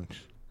 guys at once.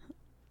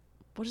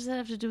 What does that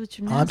have to do with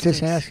I'm gymnastics?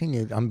 just asking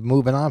you. I'm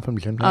moving on from Oh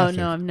gymnastics.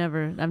 no, I've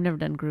never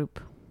done group.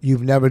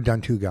 You've never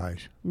done 2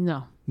 guys?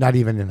 No. Not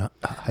even in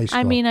high school?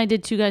 I mean, I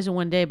did 2 guys in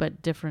one day,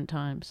 but different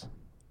times.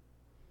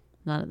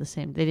 Not at the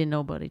same. They didn't know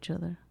about each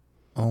other.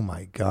 Oh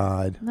my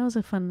God. That was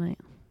a fun night.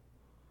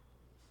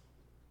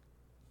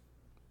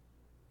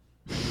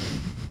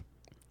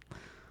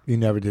 You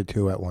never did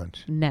 2 at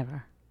once?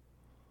 Never.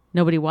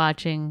 Nobody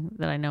watching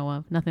that I know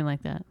of. Nothing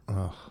like that.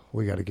 Oh,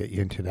 we got to get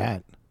you into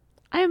that.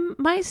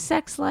 My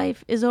sex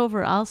life is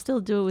over. I'll still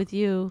do it with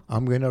you.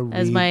 I'm gonna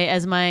as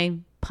my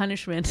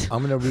punishment.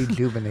 I'm gonna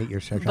rejuvenate your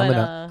sex. But,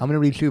 I'm gonna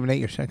rejuvenate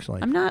your sex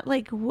life. I'm not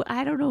like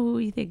I don't know who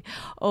you think.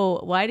 Oh,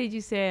 why did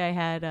you say I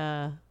had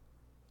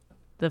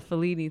the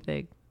Fellini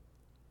thing?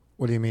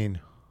 What do you mean?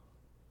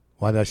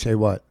 Why did I say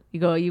what?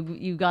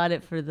 You got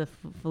it for the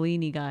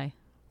Fellini guy.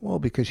 Well,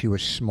 because he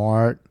was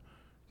smart,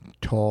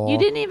 tall. You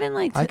didn't even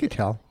like. I could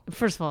tell.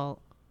 First of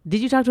all,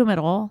 did you talk to him at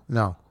all?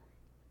 No.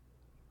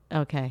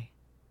 Okay.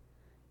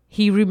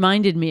 He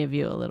reminded me of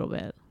you a little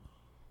bit.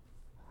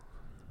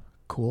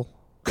 Cool.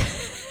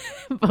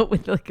 But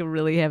with like a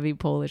really heavy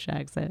Polish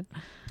accent.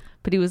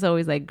 But he was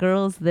always like,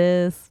 girls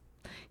this.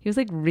 He was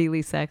like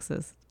really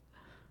sexist.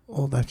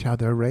 Well, that's how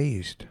they're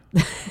raised.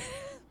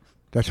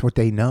 That's what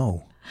they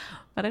know.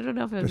 But I don't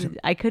know if it was,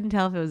 I couldn't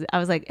tell if it was, I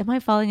was like, am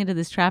I falling into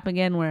this trap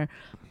again where,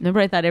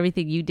 remember I thought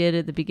everything you did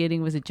at the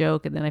beginning was a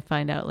joke and then I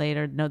find out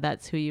later, no,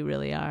 that's who you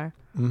really are.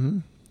 Mm-hmm.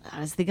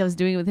 I was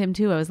doing it with him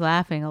too. I was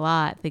laughing a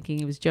lot thinking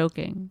he was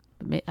joking.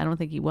 But I don't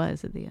think he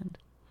was at the end.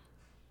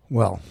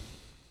 Well,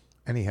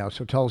 anyhow,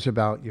 so tell us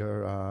about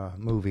your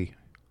movie.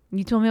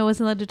 You told me I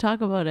wasn't allowed to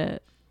talk about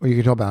it. Well, you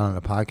can talk about it on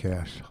the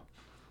podcast.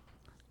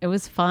 It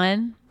was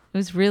fun. It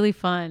was really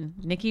fun.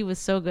 Nikki was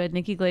so good.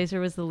 Nikki Glaser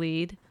was the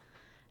lead.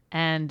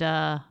 And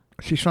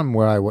she's from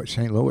where I was,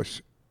 St.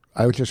 Louis.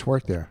 I just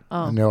worked there.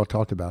 Oh. And they all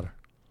talked about her.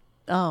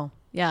 Oh,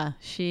 yeah.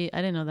 I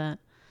didn't know that.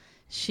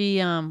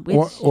 She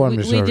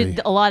we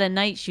did a lot of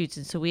night shoots,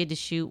 and so we had to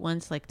shoot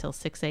once like till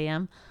 6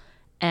 a.m.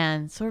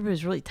 And Sorba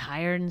was really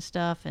tired and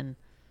stuff, and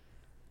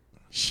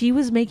she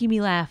was making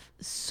me laugh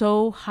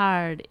so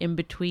hard in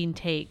between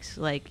takes.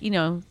 Like, you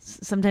know,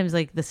 sometimes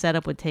like the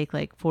setup would take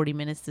like 40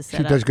 minutes to set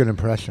up. She does good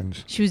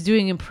impressions. She was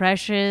doing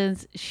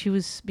impressions. She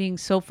was being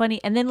so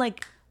funny, and then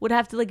like would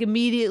have to like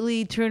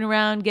immediately turn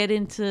around, get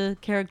into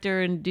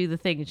character, and do the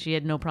thing. And she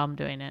had no problem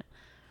doing it.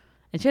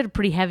 And she had a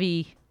pretty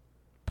heavy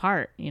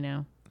part, you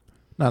know.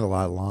 Not a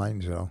lot of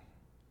lines, though.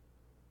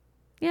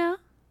 Yeah.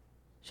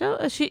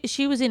 So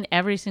she was in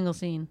every single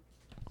scene.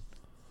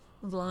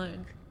 I was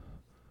lying.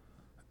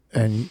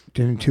 And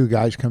didn't two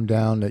guys come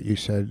down that you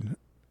said,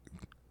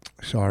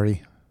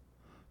 sorry,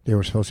 they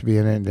were supposed to be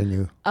in it, and then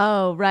you...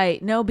 Oh,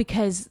 right. No,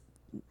 because...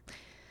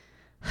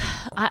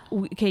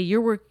 okay, are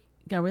we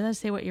allowed to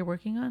say what you're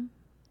working on?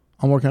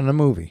 I'm working on a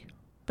movie.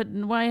 But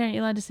why aren't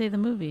you allowed to say the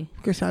movie?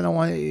 Because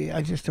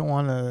I just don't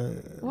want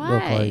to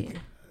look like...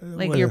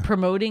 Like you're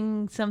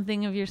promoting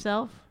something of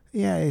yourself?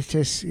 Yeah, it's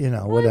just,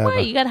 whatever.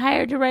 Why? You got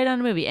hired to write on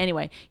a movie.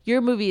 Anyway,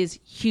 your movie is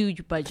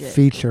huge budget.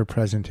 Feature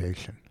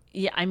presentation.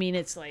 Yeah, I mean,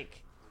 it's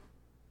like,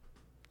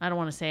 I don't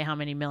want to say how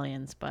many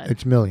millions, but...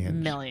 It's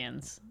millions.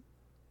 Millions.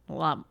 A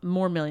lot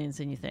more millions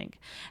than you think.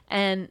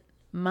 And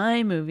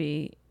my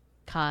movie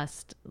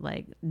cost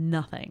like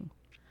nothing.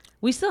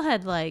 We still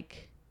had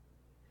like,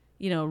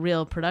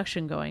 real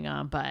production going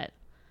on, but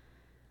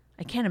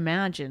I can't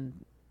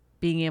imagine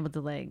being able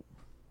to like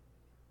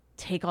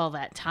take all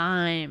that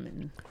time.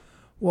 And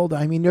well,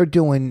 I mean, they're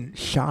doing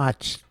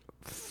shots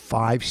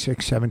 5,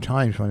 6, 7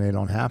 times when they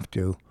don't have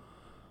to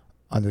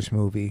on this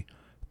movie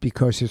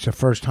because it's a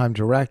first-time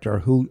director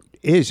who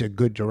is a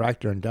good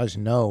director and does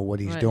know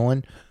what he's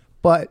doing.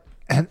 But,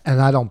 and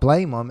I don't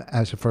blame him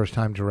as a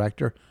first-time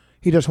director.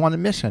 He doesn't want to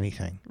miss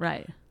anything.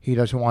 Right. He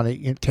doesn't want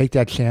to take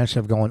that chance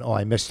of going,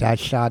 I missed that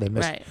shot,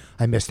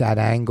 I missed that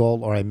angle,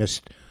 or I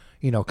missed,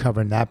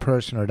 covering that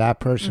person or that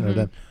person or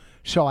them.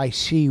 So I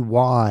see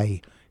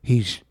why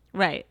he's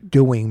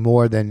doing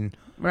more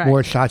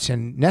shots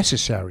than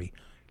necessary,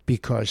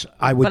 because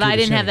I would. But I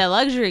didn't have that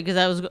luxury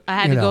because I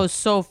had to go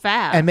so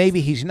fast. And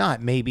maybe he's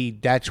not. Maybe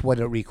that's what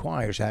it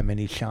requires, that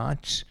many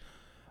shots.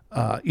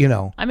 I mean,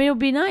 it would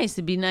be nice.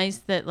 It'd be nice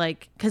that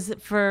because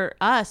for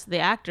us, the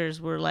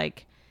actors were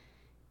like,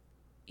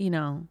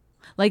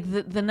 like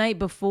the night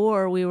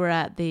before we were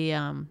at the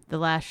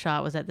last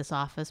shot was at this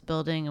office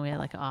building and we had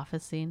like an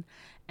office scene,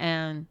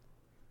 and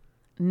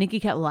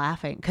Nikki kept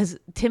laughing because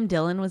Tim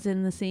Dillon was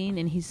in the scene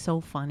and he's so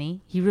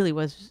funny. He really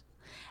was.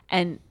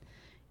 And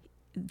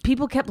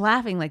people kept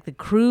laughing. Like the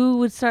crew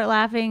would start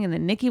laughing and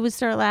then Nikki would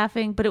start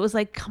laughing. But it was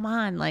like, come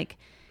on,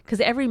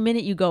 because every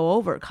minute you go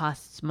over, it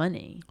costs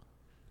money.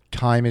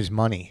 Time is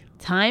money.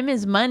 Time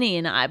is money.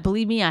 And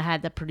believe me, I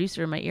had the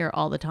producer in my ear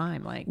all the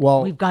time. Like,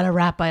 well, we've got to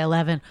wrap by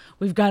 11.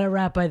 We've got to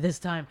wrap by this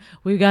time.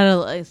 We've got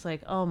to, it's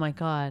like, oh my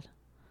God.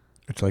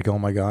 It's like, oh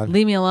my God.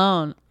 Leave me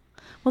alone.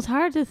 Well, it's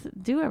hard to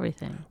do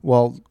everything.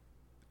 Well,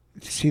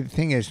 see, the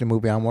thing is, the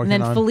movie I'm working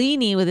on... And then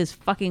Fellini with his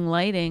fucking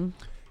lighting.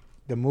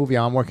 The movie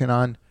I'm working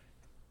on,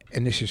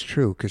 and this is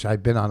true because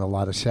I've been on a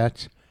lot of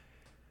sets,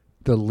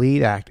 the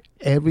lead act,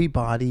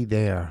 everybody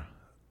there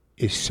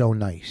is so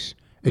nice.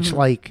 It's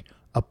like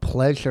a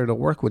pleasure to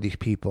work with these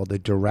people. The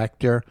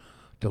director,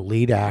 the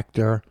lead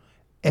actor,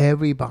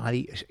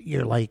 everybody,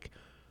 you're like...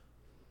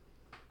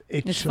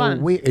 It's so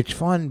fun. Weird. It's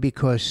fun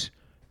because...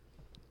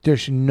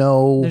 There's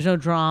no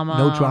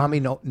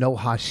drama, no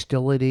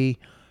hostility,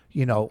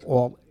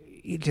 all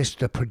just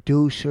the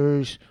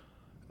producers,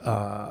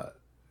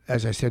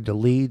 as I said, the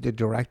lead, the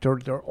director,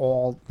 they're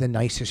all the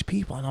nicest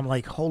people. And I'm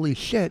like, holy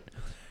shit,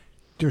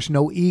 there's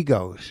no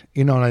egos.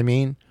 You know what I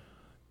mean?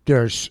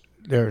 There's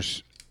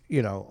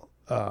you know,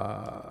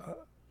 and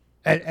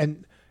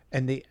I'm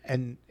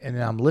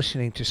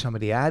listening to some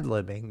of the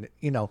ad-libbing,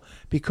 you know,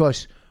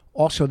 because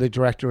also the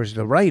director is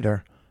the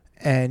writer.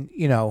 And,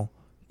 you know,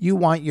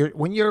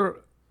 when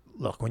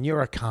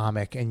you're a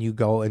comic and you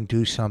go and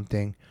do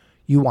something,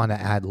 you want to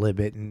ad-lib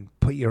it and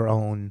put your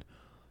own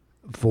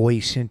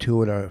voice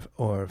into it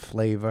or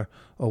flavor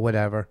or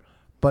whatever.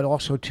 But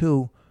also,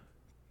 too,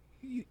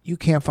 you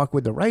can't fuck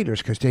with the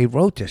writers because they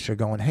wrote this. They're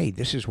going, hey,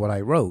 this is what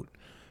I wrote.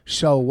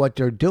 So what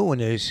they're doing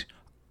is,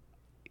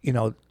 you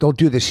know, they'll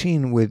do the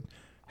scene with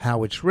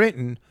how it's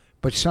written,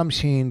 but some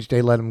scenes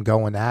they let them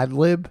go and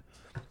ad-lib,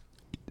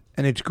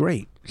 and it's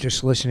great.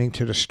 Just listening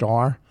to the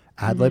star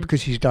ad-lib,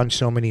 because he's done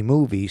so many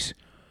movies.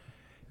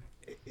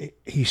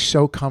 He's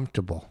so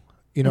comfortable.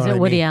 You know what I mean? Is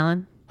it Woody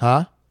Allen?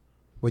 Huh?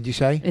 What'd you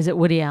say? Is it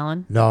Woody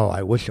Allen? No,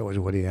 I wish it was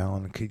Woody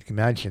Allen. Could you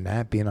imagine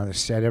that, being on the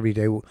set every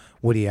day,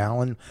 Woody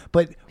Allen?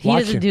 But he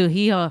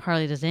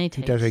hardly does any takes.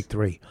 He does like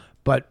 3.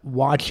 But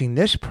watching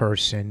this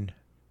person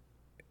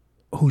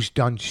who's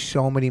done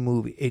so many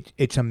movies,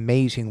 it's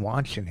amazing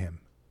watching him.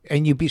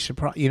 And you'd be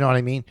surprised, you know what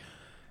I mean?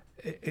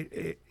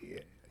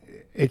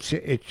 It's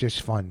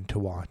just fun to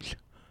watch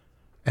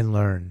and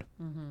learn.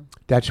 Mm-hmm.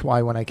 That's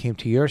why when I came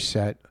to your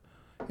set,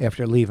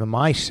 after leaving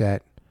my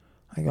set,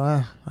 I go,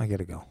 I got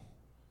to go.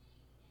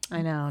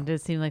 I know. It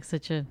did seem like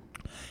such a...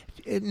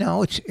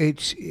 No,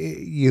 it's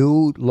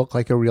you look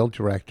like a real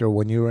director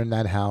when you were in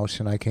that house,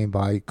 and I came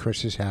by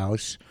Chris's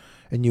house,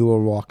 and you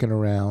were walking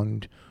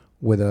around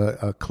with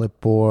a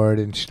clipboard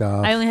and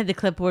stuff. I only had the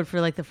clipboard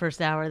for like the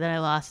first hour, then I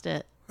lost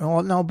it.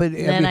 Oh no, but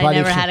then I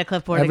never had a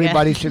clipboard.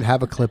 Everybody should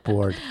have a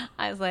clipboard.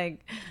 I was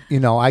like, you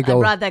know, I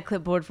brought that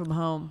clipboard from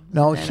home.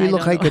 No, she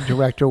looked like a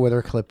director with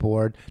her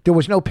clipboard. There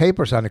was no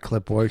papers on the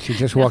clipboard. She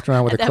just walked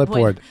around with a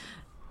clipboard.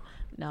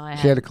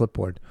 She had a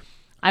clipboard.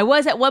 I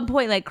was at one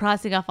point like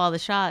crossing off all the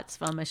shots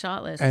on my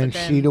shot list. And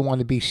she didn't want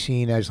to be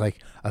seen as like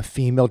a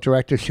female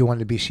director. She wanted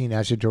to be seen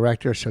as a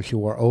director, so she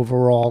wore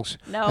overalls.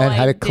 No, and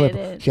had I a clip.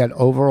 didn't. She had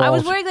overalls. I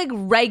was wearing like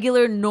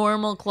regular,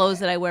 normal clothes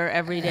that I wear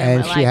every day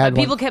of my life. But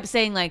people kept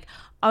saying like,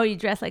 "Oh, you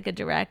dress like a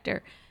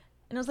director,"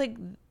 and I was like,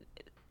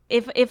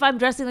 "If I'm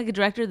dressing like a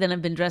director, then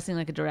I've been dressing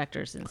like a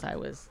director since I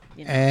was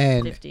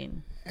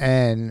 15."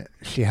 And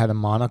she had a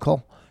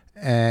monocle,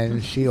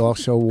 and she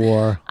also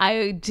wore.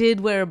 I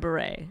did wear a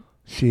beret.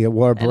 She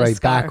wore a beret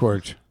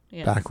backwards.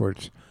 Yes.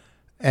 Backwards.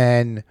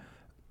 And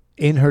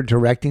in her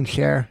directing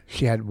chair,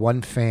 she had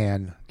one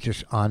fan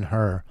just on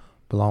her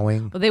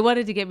blowing. Well, they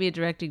wanted to get me a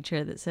directing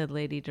chair that said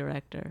Lady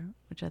Director,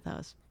 which I thought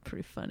was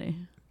pretty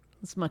funny.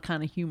 That's my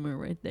kind of humor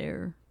right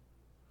there.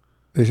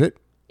 Is it?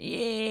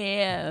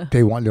 Yeah.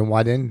 They wanted,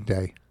 why didn't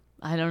they?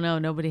 I don't know.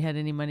 Nobody had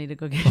any money to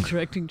go get a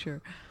directing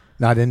chair.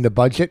 Not in the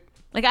budget?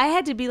 Like, I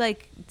had to be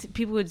like,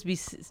 people would be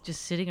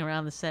just sitting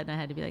around the set, and I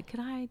had to be like,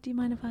 do you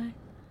mind if I...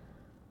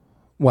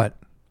 What?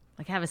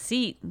 Like have a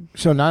seat.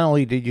 So not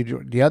only did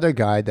you, the other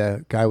guy,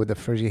 the guy with the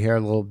frizzy hair, a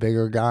little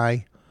bigger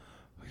guy,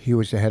 he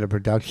was the head of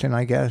production,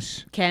 I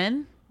guess.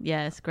 Ken?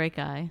 Yes, great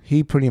guy.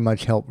 He pretty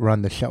much helped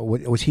run the show.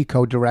 Was he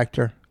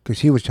co-director? Because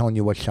he was telling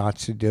you what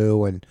shots to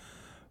do and.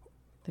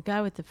 The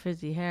guy with the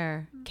frizzy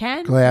hair,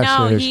 Ken?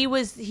 Glasses. No, he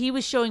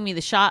was showing me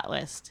the shot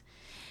list.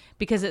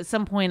 Because at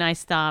some point I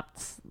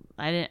stopped.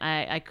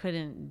 I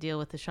couldn't deal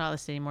with the shot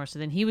list anymore. So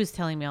then he was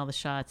telling me all the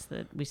shots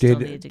that we still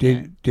needed to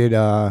get. Did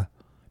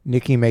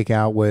Nikki make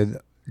out with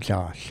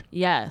Josh?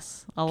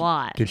 Yes, a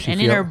lot. Did she in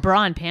her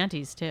bra and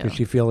panties too. Did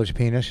she feel his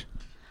penis?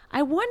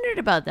 I wondered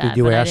about that. Did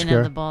you ask I didn't her?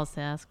 have the balls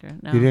to ask her.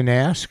 No. You didn't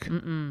ask?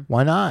 Mm-mm.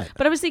 Why not?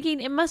 But I was thinking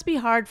it must be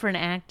hard for an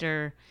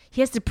actor. He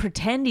has to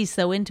pretend he's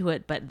so into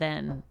it, but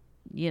then,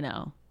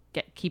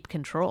 keep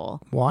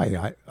control.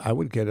 Why? I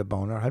would get a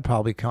boner. I'd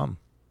probably come.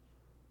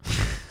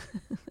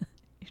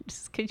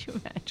 Could you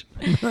imagine?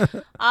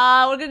 We're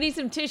gonna need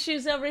some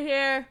tissues over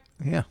here.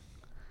 Yeah.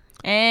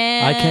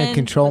 And I can't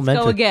control let's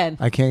go again.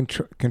 I can't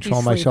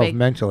control myself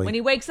mentally. When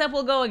he wakes up,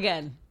 we'll go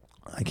again.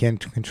 I can't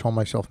control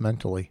myself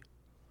mentally.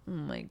 Oh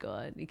my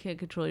God, you can't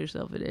control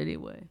yourself in any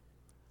way.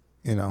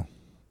 Anyway,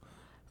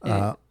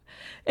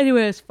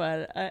 it was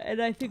fun,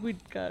 and I think we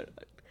got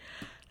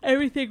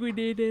everything we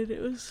needed.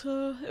 It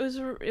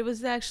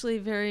was actually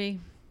very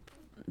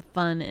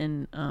fun,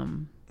 and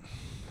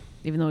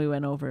even though we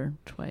went over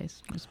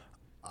twice, it was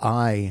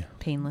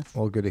painless.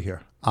 Well, good to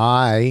hear.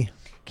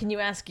 Can you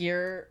ask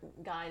your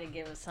guy to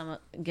give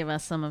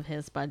us some of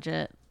his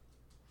budget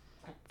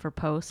for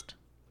post?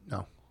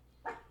 No.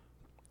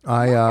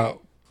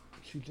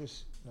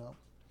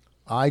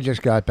 I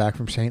just got back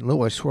from St.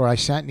 Louis, where I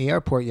sat in the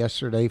airport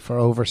yesterday for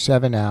over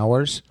 7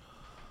 hours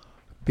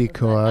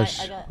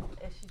because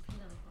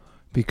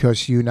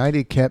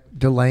United kept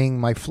delaying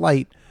my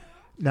flight.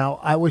 Now,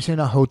 I was in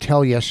a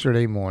hotel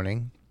yesterday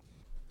morning,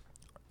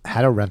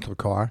 had a rental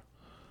car.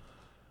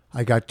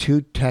 I got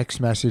 2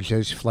 text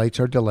messages, flights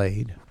are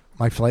delayed.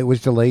 My flight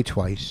was delayed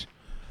twice.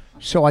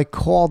 So I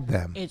called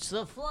them.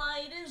 The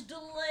flight is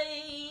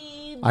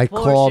delayed. I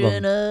called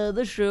portion them. of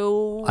the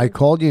show. I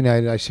called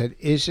United. I said,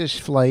 is this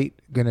flight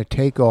going to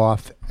take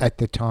off at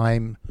the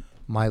time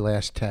my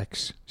last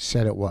text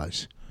said it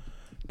was?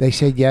 They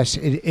said, yes,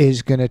 it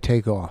is going to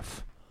take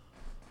off.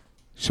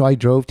 So I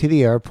drove to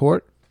the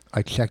airport.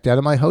 I checked out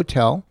of my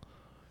hotel,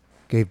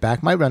 gave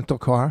back my rental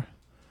car,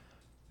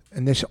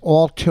 and this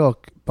all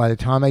took, by the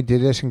time I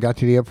did this and got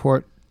to the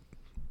airport,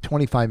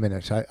 25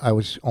 minutes. I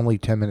was only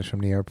 10 minutes from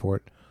the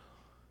airport.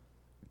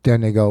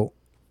 Then they go,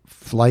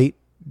 flight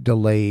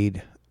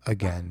delayed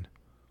again.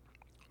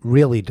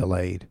 Really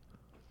delayed.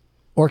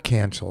 Or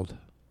canceled.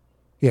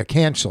 Yeah,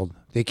 canceled.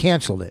 They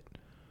canceled it.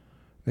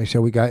 They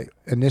said,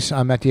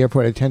 I'm at the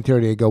airport at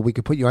 10:30. They go, we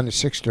could put you on the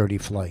 6:30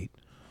 flight.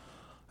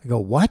 I go,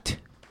 what?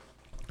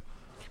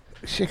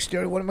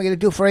 6:30? What am I going to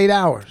do for 8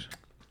 hours?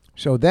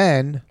 So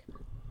then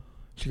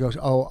she goes,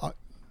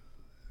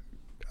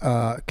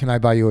 can I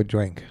buy you a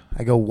drink?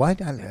 I go,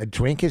 what? A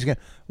drink is going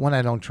to... One,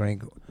 I don't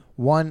drink.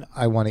 One,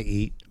 I want to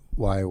eat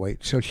while I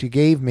wait. So she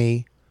gave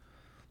me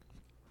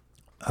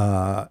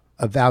a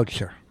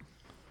voucher.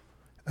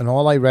 And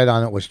all I read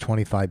on it was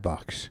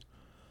 $25.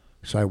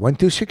 So I went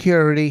through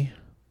security,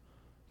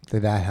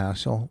 did that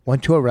hassle.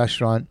 Went to a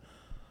restaurant.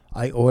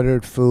 I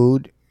ordered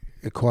food.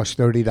 It cost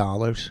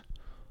 $30.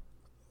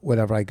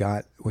 Whatever I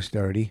got was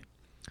 $30.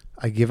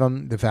 I give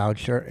him the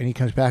voucher, and he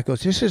comes back and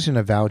goes, this isn't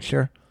a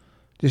voucher.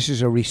 This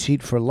is a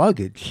receipt for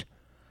luggage.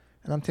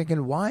 And I'm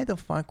thinking, why the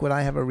fuck would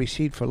I have a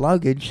receipt for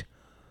luggage?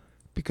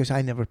 Because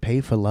I never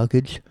paid for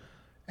luggage.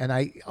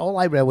 And all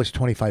I read was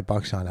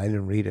 $25 on it. I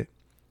didn't read it.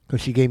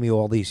 Because she gave me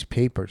all these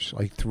papers,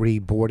 like 3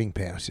 boarding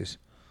passes.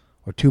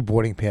 Or 2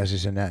 boarding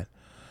passes in that.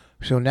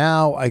 So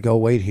now I go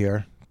wait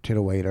here to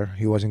the waiter.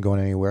 He wasn't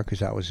going anywhere because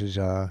that was his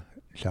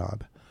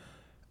job.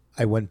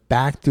 I went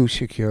back through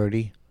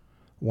security,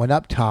 went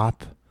up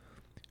top,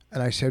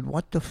 and I said,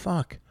 what the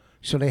fuck?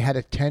 So they had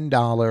a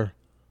 $10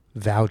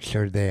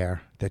 voucher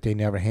there that they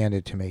never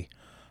handed to me.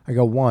 I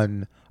go,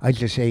 one, I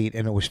just ate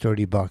and it was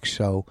 $30,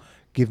 so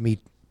give me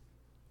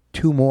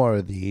 2 more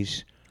of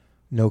these,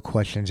 no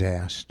questions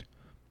asked.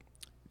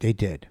 They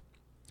did.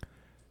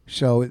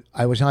 So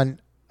I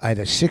had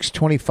a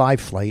 6:25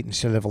 flight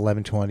instead of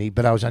 11:20,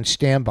 but I was on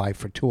standby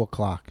for 2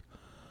 o'clock.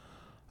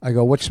 I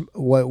go,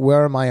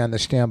 where am I on the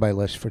standby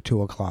list for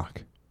 2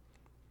 o'clock?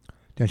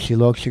 Then she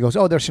looks, she goes,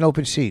 oh, there's an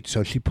open seat.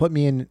 So she put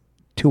me in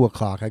 2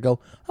 o'clock. I go,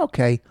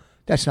 okay,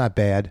 that's not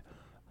bad.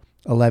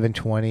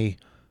 11:20.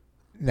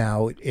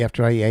 Now,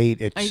 after I ate,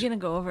 it's... Are you going to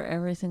go over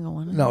every single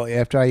one of them? No,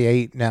 after I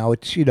ate, now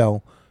it's,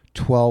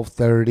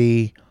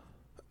 12:30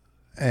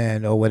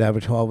 or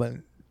whatever,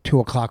 2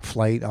 o'clock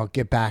flight. I'll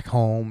get back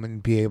home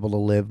and be able to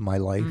live my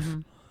life. Mm-hmm.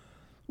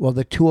 Well,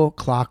 the 2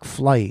 o'clock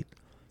flight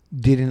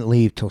didn't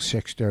leave till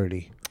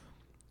 6:30.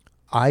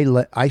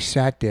 I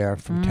sat there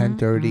from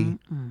 10:30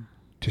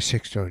 to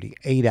 6:30,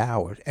 8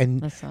 hours. And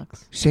that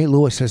sucks. St.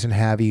 Louis doesn't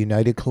have a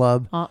United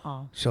Club.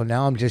 Uh-oh. So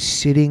now I'm just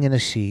sitting in a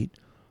seat.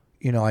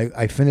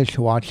 I finished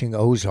watching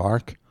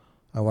Ozark.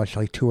 I watched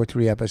like 2 or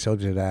 3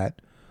 episodes of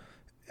that.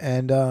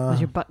 And was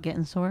your butt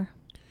getting sore?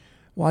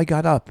 Well, I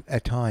got up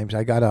at times.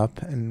 I got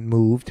up and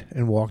moved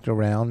and walked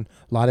around.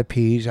 A lot of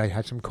peas. I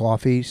had some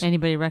coffees.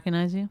 Anybody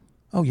recognize you?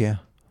 Oh, yeah.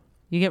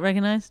 You get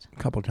recognized? A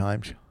couple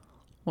times.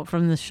 What,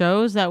 from the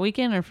shows that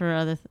weekend or for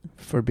other...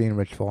 For being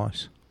Rich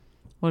Voss.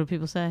 What do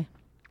people say?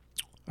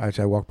 As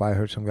I walked by, I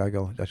heard some guy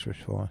go, that's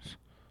Rich Voss.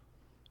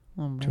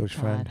 Oh, my to his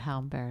God, friend. how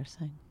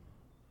embarrassing.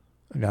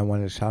 And I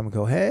wanted to stop and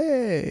go,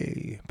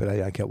 hey. But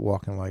I kept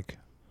walking like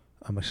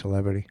I'm a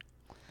celebrity.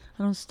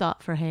 I don't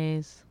stop for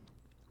haze.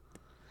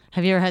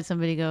 Have you ever had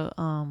somebody go,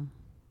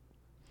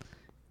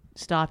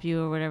 stop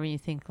you or whatever, and you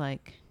think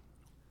like...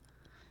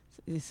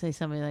 You say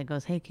somebody that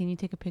goes, hey, can you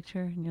take a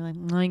picture? And you're like,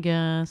 I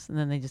guess. And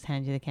then they just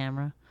hand you the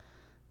camera.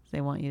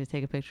 They want you to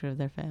take a picture of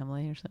their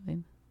family or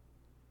something.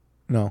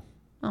 No.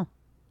 Oh.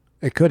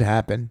 It could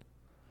happen.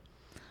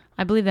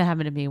 I believe that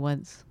happened to me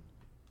once.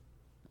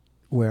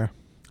 Where?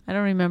 I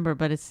don't remember,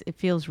 but it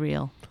feels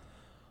real.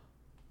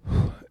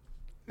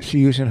 She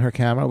using her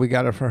camera? We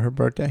got her for her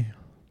birthday?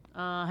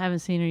 I haven't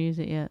seen her use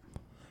it yet.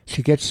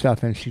 She gets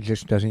stuff and she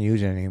just doesn't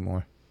use it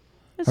anymore.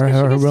 That's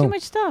because she gets too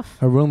much stuff.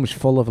 Her room is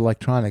full of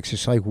electronics.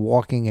 It's like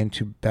walking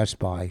into Best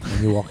Buy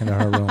when you walk into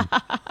her room.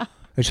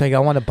 It's like I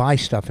want to buy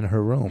stuff in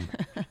her room.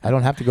 I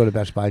don't have to go to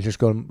Best Buy. I just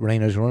go to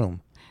Raina's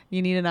room.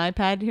 You need an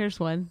iPad?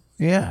 Here's one.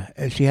 Yeah,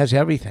 and she has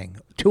everything.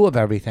 2 of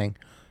everything.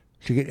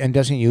 And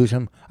doesn't use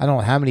them. I don't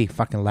know how many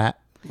fucking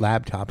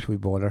laptops we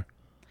bought her.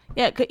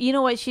 Yeah, you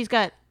know what? She's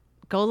got...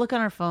 Go look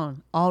on her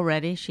phone.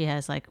 Already, she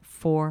has like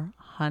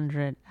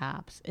 400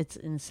 apps. It's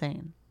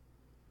insane.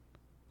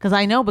 Because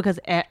I know, because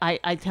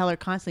I tell her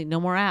constantly, no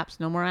more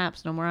apps, no more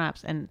apps, no more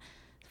apps. And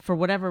for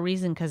whatever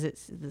reason, because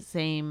it's the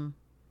same,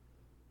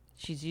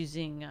 she's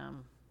using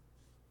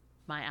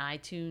my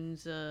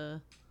iTunes.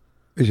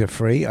 Is it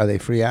free? Are they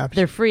free apps?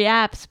 They're free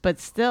apps, but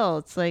still,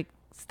 it's like,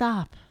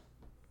 stop.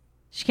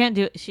 She can't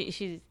do it.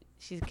 She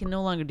can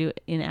no longer do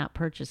in-app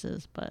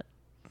purchases, but.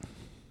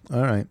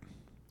 All right.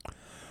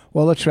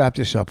 Well, let's wrap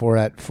this up. We're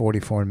at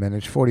 44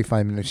 minutes.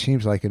 45 minutes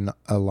seems like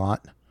a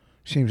lot.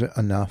 Seems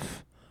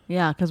enough.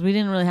 Yeah, because we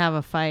didn't really have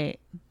a fight.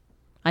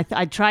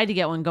 I tried to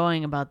get one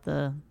going about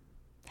the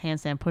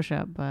handstand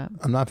push-up, but...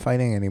 I'm not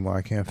fighting anymore.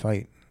 I can't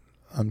fight.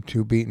 I'm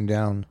too beaten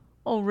down.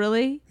 Oh,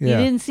 really? Yeah.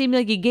 You didn't seem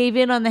like you gave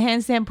in on the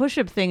handstand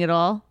push-up thing at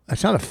all.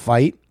 That's not a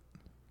fight.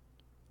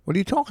 What are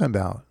you talking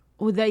about?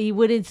 Well, that you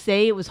wouldn't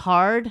say it was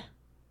hard?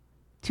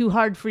 Too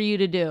hard for you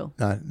to do?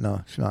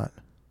 No, it's not.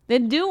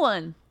 Then do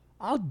one.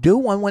 I'll do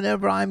one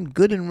whenever I'm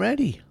good and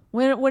ready.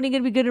 When are you going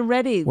to be good and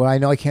ready? Well, I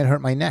know I can't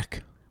hurt my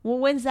neck. Well,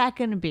 when's that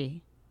going to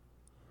be?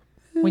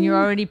 When you're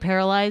already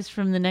paralyzed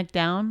from the neck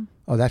down?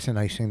 Oh, that's a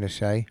nice thing to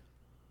say.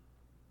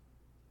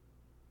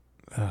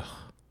 Ugh.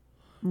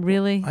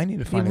 Really? I need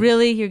to find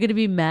You're going to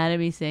be mad at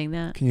me saying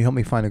that? Can you help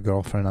me find a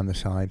girlfriend on the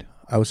side?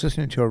 I was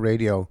listening to a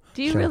radio.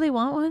 Do you really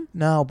want one?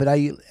 No, but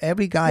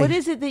every guy... What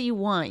is it that you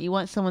want? You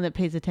want someone that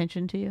pays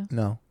attention to you?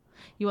 No.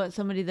 You want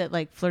somebody that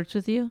like flirts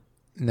with you?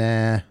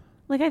 Nah.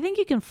 Like, I think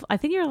you can. I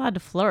think you're allowed to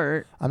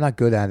flirt. I'm not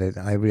good at it.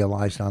 I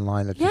realized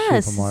online at the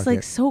supermarket. It's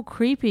like so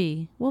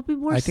creepy. Well, be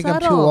more subtle. I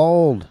think I'm too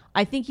old.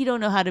 I think you don't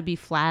know how to be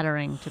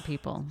flattering to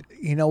people.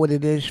 You know what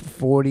it is?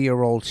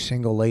 40-year-old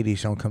single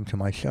ladies don't come to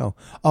my show.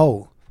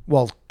 Oh,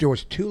 well, there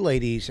was 2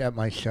 ladies at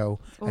my show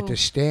at the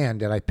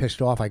stand that I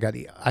pissed off.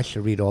 I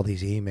should read all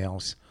these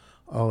emails.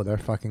 Oh, they're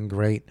fucking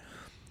great.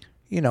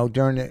 You know,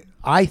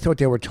 I thought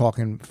they were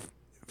talking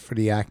for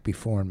the act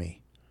before me.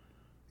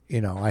 You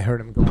know, I heard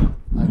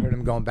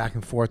him going back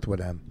and forth with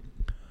them.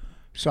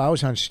 So I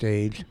was on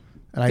stage.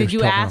 And Did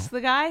you ask the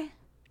guy?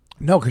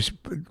 No, because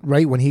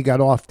right when he got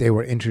off, they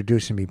were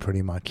introducing me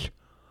pretty much.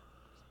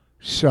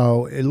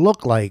 So it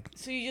looked like...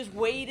 So you just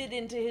waded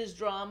into his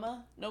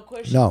drama? No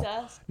questions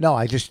asked? No,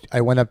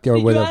 I went up there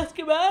with him. Did you ask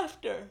him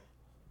after?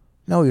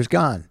 No, he was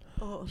gone.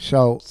 Oh.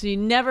 So you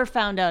never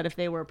found out if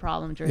they were a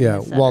problem during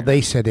the set? Well, they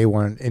said they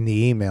weren't in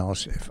the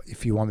emails.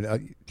 If you want me to...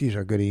 these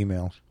are good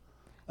emails.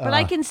 But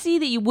I can see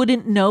that you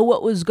wouldn't know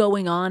what was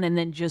going on and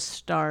then just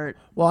start.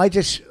 Well, I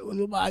was talking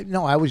to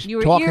them. You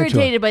were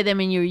irritated by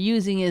them and you were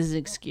using it as an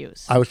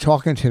excuse. I was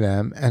talking to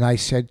them and I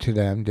said to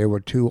them, they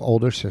were 2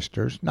 older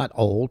sisters, not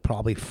old,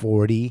 probably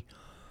 40.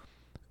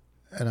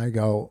 And I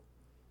go,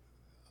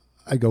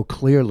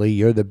 clearly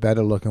you're the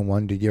better looking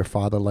one. Did your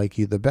father like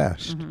you the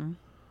best? Mm-hmm.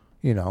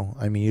 You know,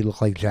 I mean, you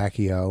look like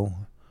Jackie O.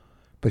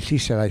 But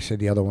I said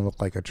the other one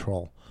looked like a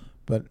troll.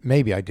 But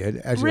maybe I did.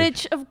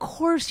 Rich, of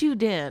course you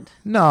did.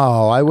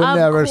 No, I would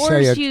never say it. Of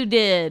course you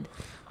did.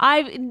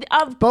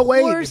 But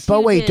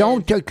wait,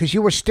 don't, because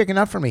you were sticking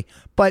up for me.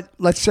 But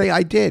let's say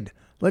I did.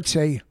 Let's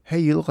say, hey,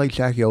 you look like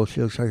Jackie O. She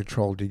looks like a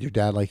troll. Did your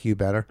dad like you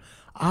better?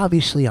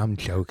 Obviously, I'm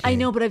joking. I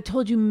know, but I've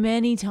told you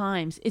many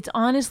times. It's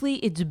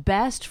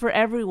best for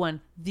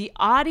everyone. The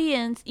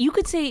audience, you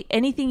could say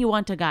anything you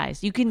want to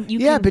guys. You can,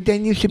 but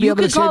then you should be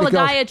able to say you could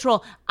call a guy a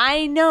troll.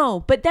 I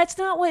know, but that's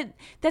not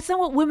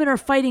what women are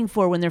fighting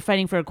for when they're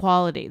fighting for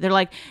equality. They're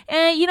like,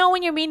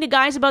 when you're mean to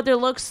guys about their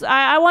looks,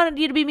 I wanted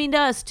you to be mean to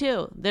us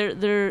too.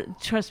 They're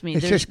trust me.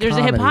 There's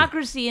a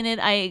hypocrisy in it.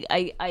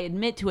 I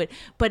admit to it,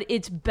 but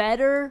it's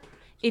better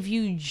if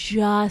you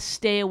just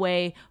stay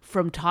away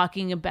from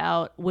talking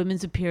about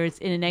women's appearance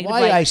in a negative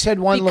light. I said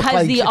one looked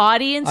like... Because the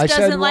audience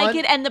doesn't like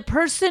it, and the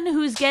person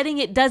who's getting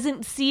it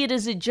doesn't see it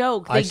as a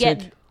joke. They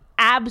get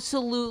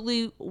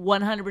absolutely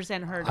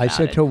 100% hurt about it. I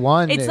said to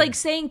one... It's like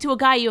saying to a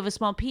guy you have a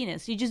small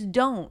penis. You just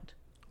don't.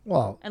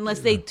 Well...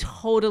 Unless they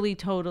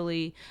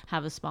totally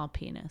have a small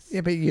penis. Yeah,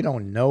 but you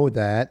don't know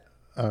that.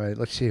 All right,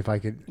 let's see if I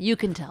could... You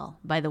can tell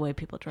by the way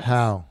people dress.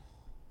 How?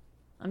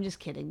 I'm just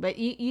kidding. But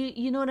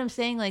you know what I'm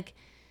saying? Like...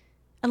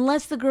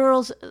 Unless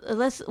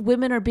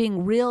women are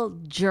being real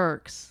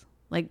jerks,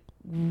 like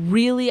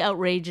really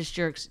outrageous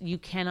jerks, you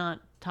cannot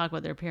talk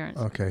about their appearance.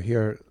 Okay,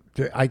 here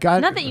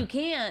not that you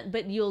can't,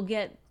 but you'll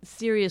get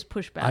serious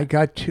pushback.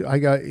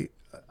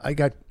 I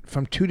got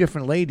from 2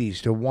 different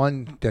ladies. The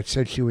one that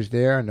said she was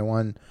there, and the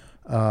one.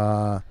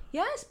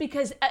 Yes,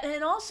 because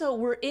and also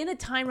we're in a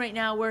time right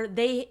now where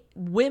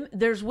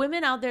there's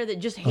women out there that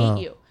just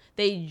hate you.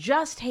 They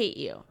just hate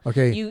you.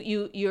 Okay.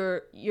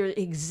 You're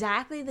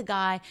exactly the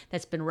guy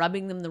that's been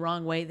rubbing them the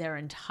wrong way their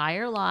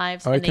entire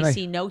lives, and they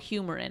see no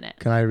humor in it.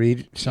 Can I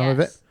read some of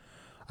it?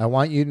 I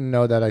want you to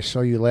know that I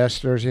saw you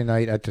last Thursday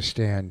night at the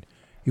stand.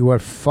 You were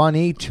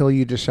funny till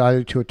you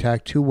decided to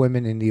attack 2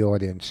 women in the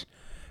audience.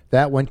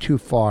 That went too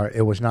far.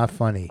 It was not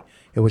funny.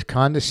 It was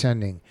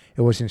condescending.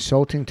 It was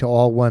insulting to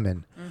all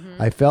women.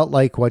 Mm-hmm. I felt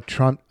like what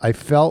Trump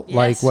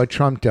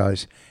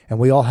does, and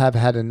we all have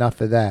had enough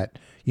of that.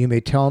 You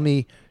may tell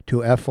me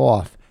to F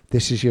off.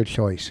 This is your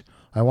choice.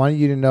 I wanted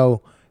you to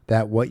know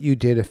that what you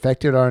did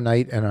affected our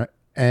night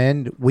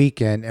and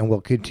weekend and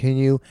will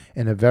continue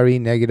in a very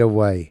negative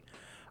way.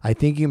 I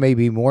think you may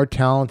be more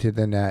talented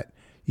than that.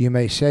 You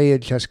may say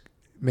it's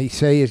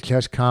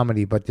just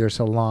comedy, but there's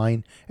a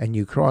line and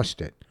you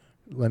crossed it.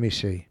 Let me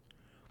see.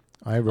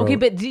 I wrote. Okay,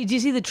 but do you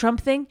see the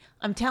Trump thing?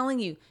 I'm telling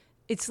you,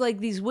 it's like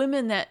these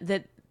women that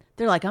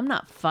they're like, I'm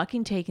not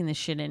fucking taking this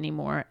shit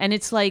anymore. And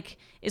it's like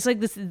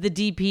the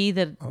DP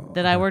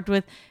that I worked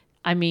with.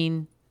 I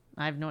mean,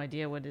 I have no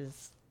idea what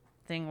his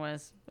thing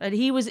was that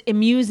he was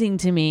amusing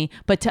to me,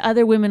 but to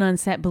other women on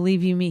set,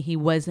 believe you me, he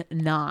was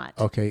not.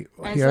 Okay,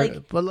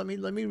 but let me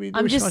read.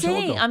 I'm just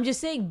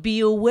saying. Be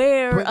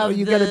aware of.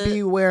 You got to be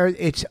aware.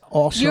 It's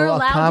also you're a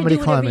allowed comedy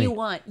to do whatever comedy. you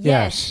want.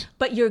 Yes,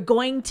 but you're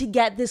going to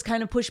get this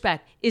kind of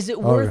pushback. Is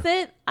it worth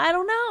it? I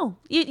don't know.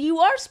 You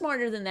are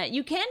smarter than that.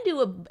 You can do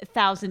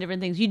 1,000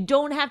 different things. You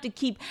don't have to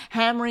keep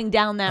hammering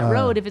down that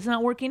road if it's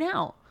not working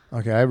out.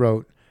 Okay, I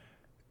wrote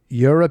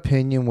your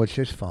opinion, which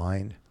is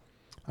fine.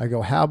 I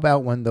go, how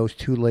about when those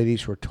two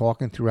ladies were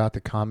talking throughout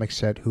the comic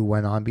set who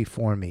went on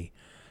before me?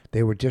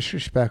 They were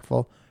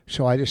disrespectful,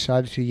 so I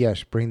decided to,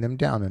 yes, bring them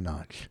down a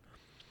notch.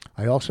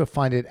 I also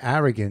find it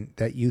arrogant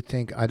that you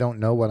think I don't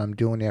know what I'm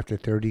doing after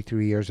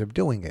 33 years of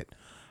doing it.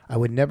 I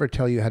would never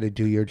tell you how to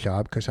do your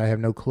job because I have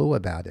no clue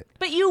about it.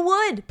 But you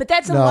would. But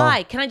that's a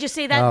lie. Can I just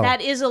say that? No.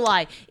 That is a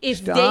lie. If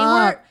Stop. they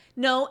were...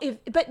 No,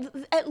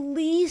 but at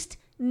least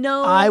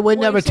know... I would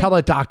never tell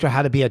a doctor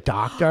how to be a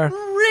doctor.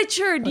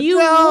 Richard, you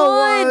would.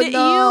 No,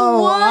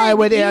 you would. I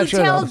would you answer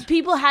tell those.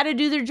 people how to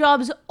do their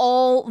jobs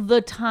all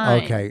the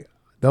time. Okay.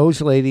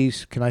 Those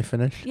ladies, can I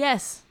finish?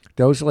 Yes.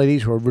 Those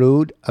ladies were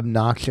rude,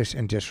 obnoxious,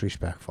 and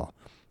disrespectful.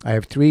 I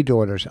have 3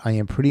 daughters. I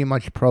am pretty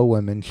much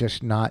pro-women,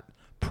 just not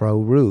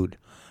pro-rude.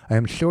 I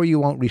am sure you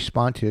won't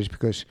respond to this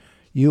because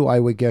you, I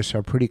would guess,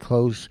 are pretty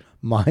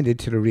close-minded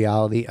to the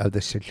reality of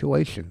the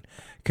situation.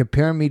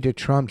 Comparing me to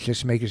Trump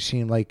just makes it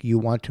seem like you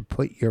want to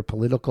put your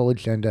political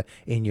agenda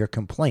in your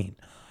complaint.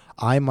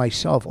 I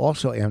myself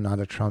also am not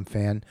a Trump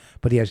fan,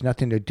 but it has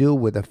nothing to do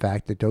with the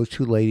fact that those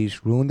 2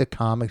 ladies ruined the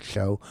comic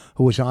show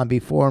who was on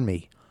before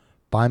me.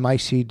 Buy my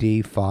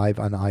CD 5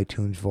 on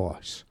iTunes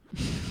Voss.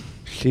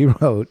 She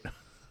wrote,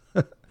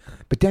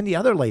 but then the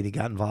other lady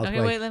got involved.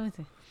 Okay, wait, let me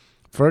see.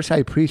 First, I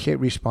appreciate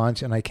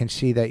response, and I can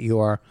see that you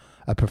are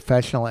a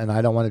professional, and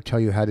I don't want to tell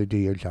you how to do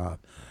your job.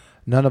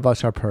 None of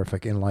us are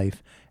perfect in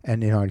life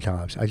and in our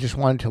jobs. I just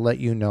wanted to let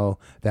you know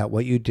that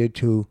what you did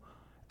to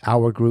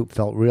our group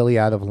felt really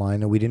out of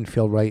line, and we didn't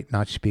feel right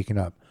not speaking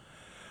up,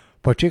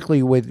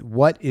 particularly with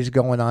what is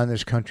going on in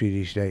this country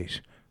these days.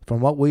 From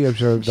what we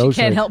observed, she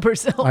can't help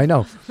herself. I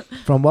know.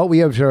 From what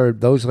we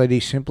observed, those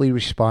ladies simply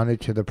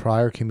responded to the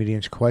prior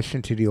comedian's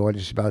question to the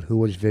audience about who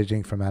was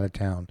visiting from out of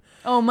town.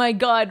 Oh my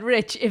God,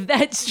 Rich! If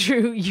that's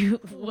true, you.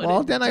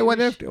 Well, then I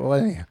went after.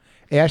 Well, yeah.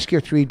 Ask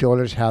your 3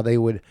 daughters how they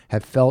would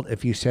have felt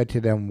if you said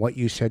to them what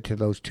you said to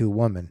those 2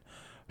 women.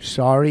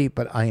 Sorry,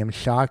 but I am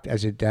shocked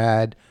as a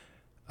dad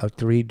of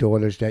 3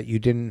 daughters that you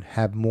didn't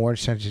have more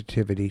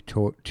sensitivity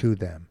to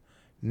them.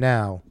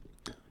 Now,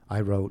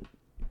 I wrote,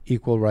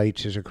 equal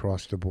rights is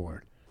across the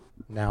board.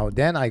 Now,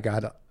 then I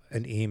got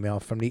an email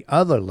from the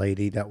other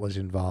lady that was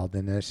involved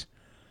in this.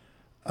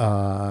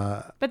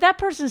 But that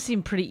person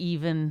seemed pretty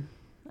even.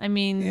 I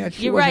mean, yeah,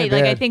 you're right.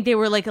 Like, I think they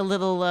were like a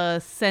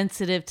little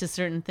sensitive to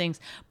certain things.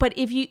 But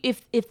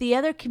if the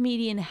other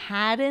comedian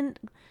hadn't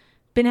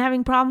been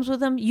having problems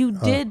with him, you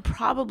did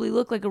probably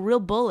look like a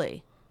real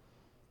bully.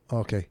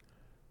 Okay.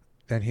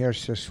 Then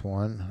here's this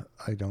one.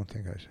 I don't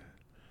think I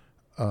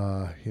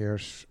said.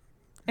 Here's.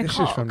 And this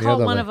call, is from the call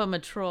other one lady. of them a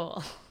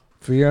troll.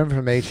 For your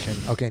information.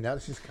 Okay, now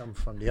this has come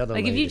from the other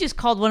Like lady. if you just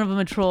called one of them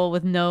a troll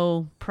with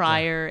no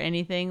prior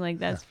anything, like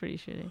that's pretty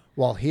shitty.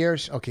 Well,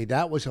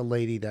 that was a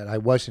lady that I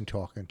wasn't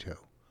talking to.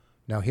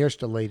 Now here's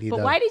the lady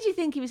But why did you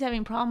think he was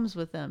having problems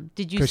with them?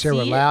 Did you see because they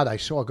were it? loud. I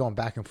saw going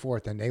back and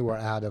forth, and they were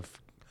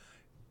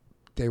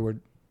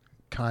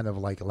kind of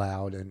like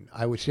loud, and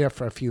I was there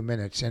for a few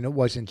minutes, and it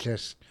wasn't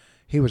just,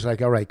 he was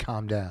like, all right,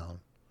 calm down.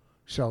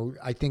 So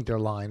I think they're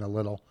lying a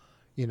little,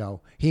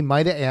 he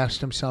might have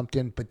asked him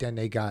something, but then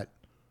they got,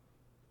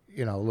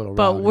 a little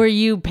But rowdy. were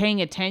you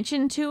paying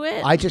attention to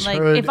it? I just like,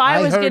 heard, if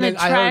I was going to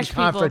trash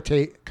people.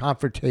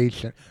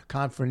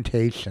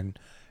 confrontation,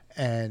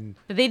 and.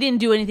 But they didn't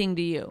do anything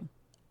to you.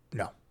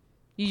 No.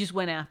 You just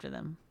went after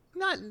them.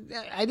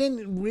 I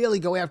didn't really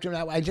go after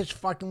him. I just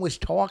fucking was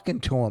talking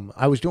to him.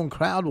 I was doing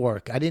crowd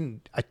work. I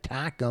didn't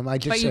attack him. I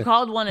just But you said,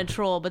 called one a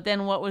troll, but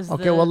then what was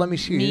okay, the well, let me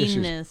see.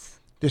 meanness?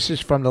 This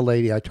is from the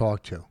lady I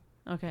talked to.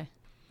 Okay.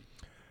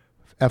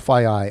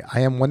 FYI, I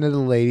am one of the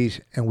ladies,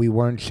 and we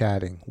weren't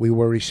chatting. We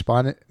were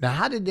responding. Now,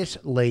 how did this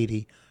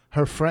lady,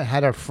 her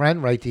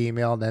friend write the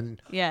email, and then...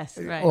 Yes,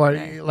 right. Or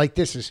right. like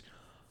this is...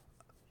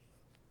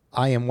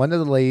 I am one of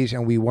the ladies,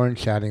 and we weren't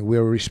chatting. We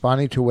were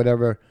responding to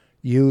whatever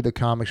you, the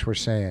comics, were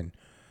saying.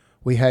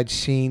 We had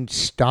seen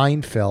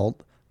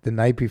Steinfeld the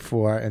night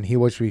before, and he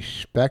was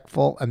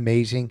respectful,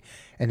 amazing,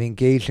 and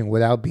engaging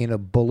without being a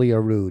bully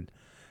or rude.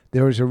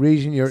 There is a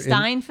reason you're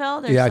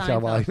Steinfeld in... or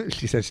Steinfeld? Seinfeld?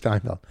 She said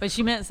Steinfeld. But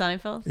she meant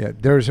Seinfeld? Yeah,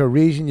 there's a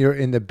reason you're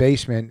in the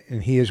basement,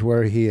 and he is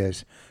where he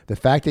is. The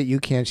fact that you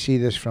can't see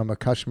this from a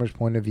customer's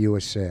point of view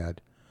is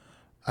sad.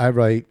 I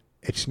write,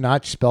 it's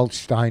not spelled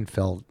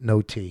Steinfeld,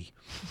 no T.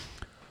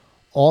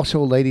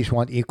 Also, ladies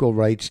want equal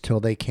rights till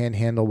they can't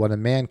handle what a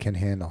man can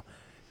handle.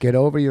 Get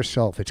over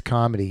yourself. It's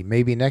comedy.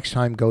 Maybe next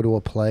time go to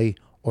a play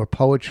or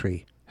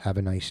poetry. Have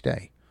a nice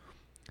day.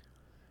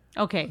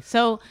 Okay,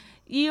 so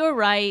you're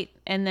right,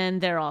 and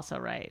then they're also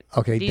right.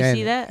 Okay, do you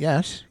see that?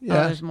 Yes. Oh,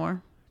 there's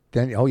more?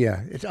 Then,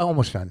 yeah, it's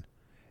almost done.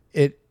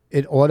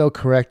 It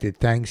auto-corrected.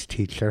 Thanks,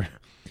 teacher.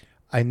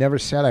 I never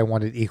said I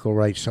wanted equal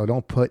rights, so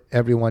don't put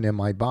everyone in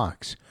my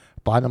box.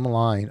 Bottom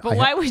line. But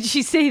why would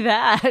she say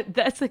that?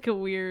 That's like a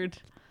weird...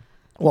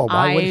 Well,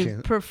 why would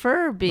I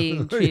prefer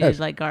being treated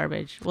like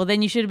garbage. Well,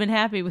 then you should have been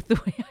happy with the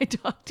way I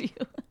talked to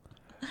you.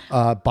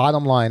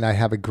 Bottom line, I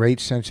have a great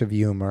sense of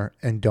humor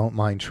and don't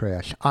mind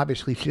trash.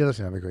 Obviously, she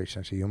doesn't have a great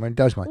sense of humor and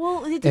does mind.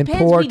 Well, it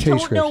depends. We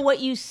don't know what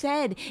you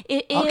said.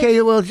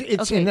 Okay, well,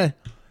 it's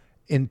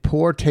in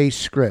poor taste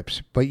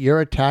scripts, but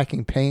you're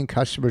attacking paying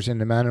customers in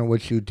the manner in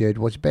which you did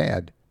was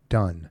bad.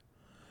 Done.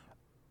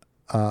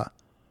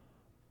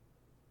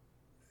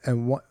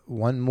 And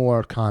one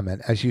more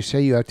comment. As you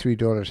say you have 3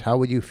 daughters, how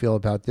would you feel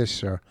about this,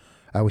 sir?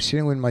 I was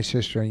sitting with my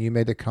sister and you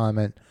made a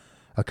comment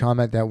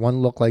that one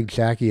looked like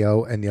Jackie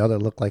O and the other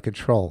looked like a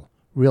troll.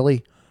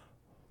 Really?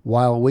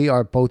 While we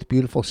are both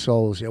beautiful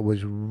souls, it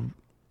was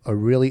a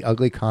really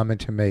ugly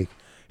comment to make.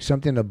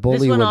 Something a bully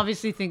This one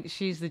obviously thinks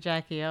she's the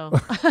Jackie O.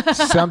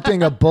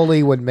 Something a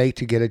bully would make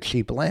to get a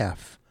cheap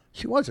laugh.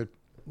 She was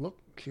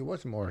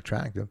more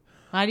attractive.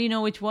 How do you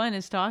know which one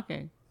is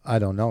talking? I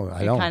don't know.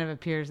 It kind of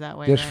appears that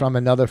way. Just from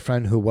another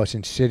friend who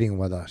wasn't sitting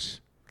with us.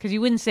 Because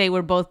you wouldn't say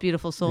we're both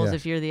beautiful souls Yeah.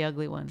 if you're the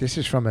ugly one. This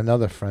is from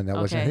another friend that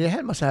wasn't.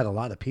 He must have had a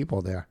lot of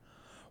people there.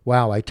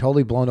 Wow, I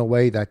totally blown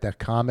away that the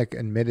comic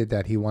admitted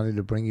that he wanted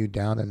to bring you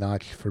down a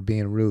notch for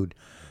being rude.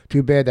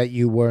 Too bad that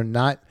you were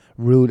not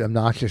rude,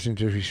 obnoxious, and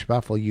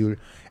disrespectful. You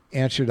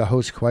answered the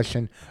host's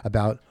question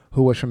about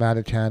who was from out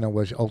of town and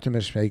was ultimate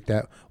mistake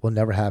that will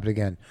never happen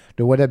again.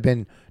 There would have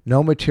been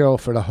no material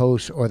for the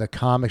host or the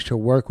comics to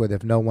work with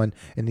if no one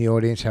in the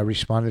audience had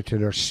responded to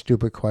their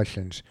stupid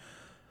questions.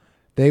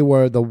 They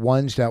were the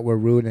ones that were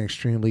rude and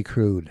extremely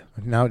crude.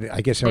 Now,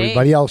 I guess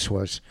everybody else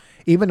was.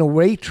 Even the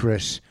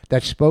waitress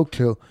that spoke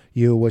to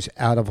you was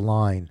out of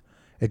line.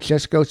 It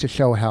just goes to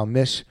show how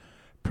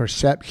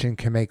misperception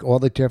can make all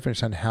the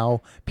difference on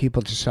how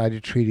people decide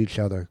to treat each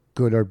other,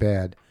 good or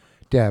bad.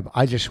 Deb,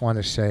 I just want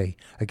to say,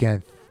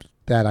 again,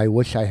 that I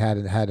wish I had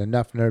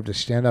enough nerve to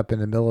stand up in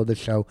the middle of the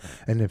show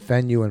and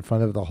defend you in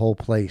front of the whole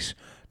place.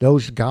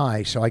 Those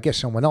guys, so I guess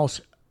someone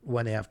else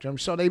went after him,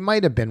 so they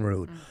might have been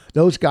rude.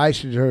 Those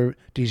guys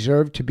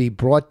deserve to be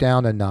brought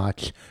down a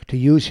notch. To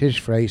use his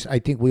phrase, I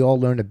think we all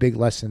learned a big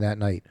lesson that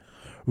night.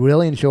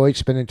 Really enjoyed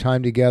spending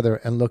time together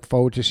and look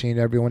forward to seeing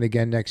everyone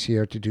again next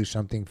year to do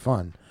something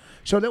fun.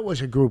 So that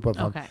was a group of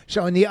them.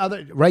 So in the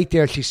other, right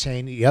there, she's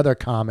saying the other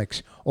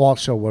comics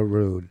also were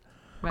rude.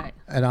 Right.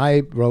 And I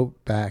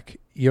wrote back,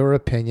 your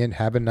opinion,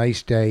 have a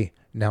nice day,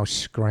 now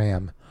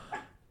scram.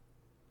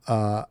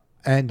 And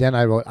then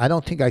I wrote, I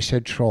don't think I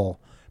said troll,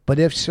 but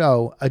if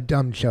so, a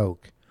dumb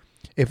joke.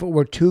 If it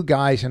were 2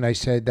 guys and I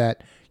said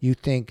that, you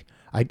think,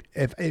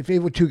 if it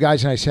were 2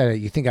 guys and I said it,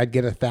 you think I'd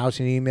get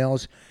 1,000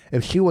 emails?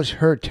 If she was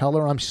hurt, tell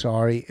her I'm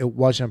sorry, it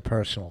wasn't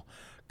personal.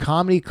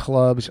 Comedy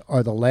clubs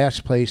are the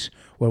last place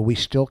where we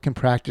still can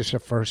practice the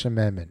First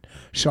Amendment.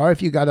 Sorry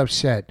if you got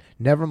upset.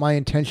 Never my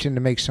intention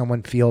to make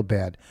someone feel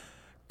bad.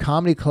 A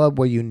comedy club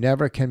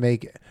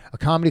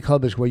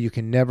is where you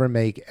can never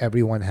make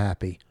everyone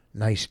happy.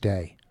 Nice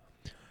day.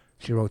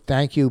 She wrote,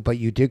 thank you, but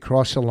you did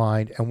cross the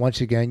line, and once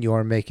again, you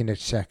are making it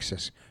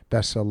sexist.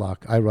 Best of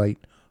luck. I write,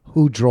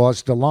 who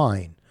draws the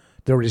line?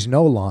 There is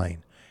no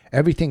line.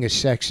 Everything is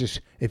sexist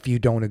if you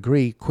don't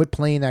agree. Quit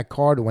playing that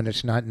card when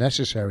it's not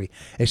necessary.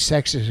 It's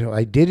sexist if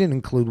I didn't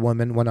include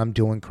women when I'm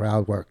doing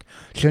crowd work.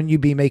 Shouldn't you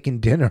be making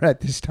dinner at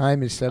this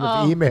time instead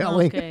of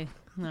emailing? Okay.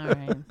 All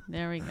right.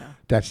 There we go.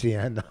 That's the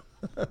end.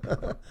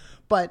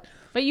 But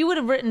you would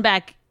have written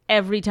back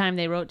every time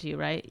they wrote to you,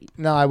 right?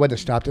 No, I would have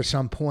stopped at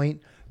some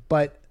point.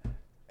 But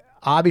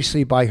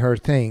obviously by her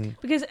thing,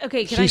 because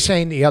she's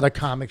saying the other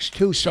comics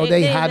too, so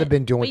they had to have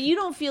been doing. But you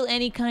don't feel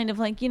any kind of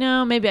like,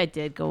 maybe I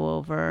did go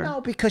over.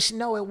 No, because it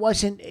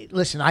wasn't.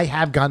 Listen, I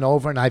have gone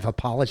over and I've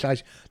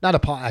apologized.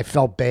 I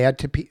felt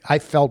bad I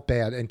felt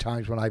bad in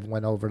times when I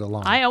went over the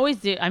line. I always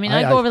do. I mean,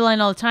 I go over the line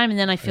all the time, and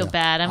then I feel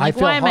bad. I'm like,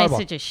 why am I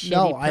such a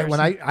shitty person? When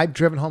I've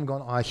driven home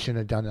going, I shouldn't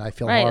have done it. I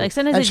feel right. horrible. Like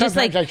sometimes it's just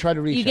like I try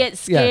to reach you get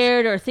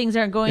scared or things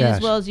aren't going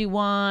as well as you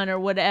want or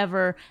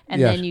whatever,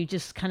 and then you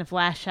just kind of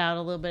lash out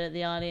a little bit at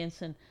the audience.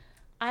 And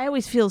I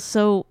always feel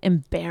so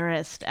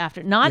embarrassed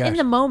after, not in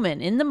the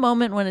moment. In the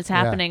moment when it's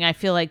happening, I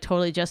feel like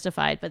totally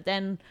justified. But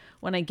then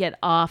when I get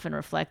off and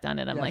reflect on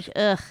it, I'm like,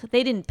 ugh,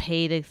 they didn't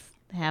pay to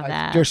have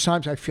that. There's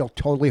times I feel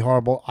totally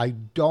horrible. I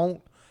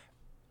don't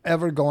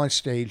ever go on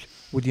stage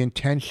with the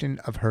intention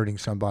of hurting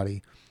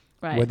somebody.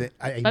 Right.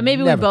 But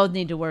maybe we both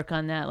need to work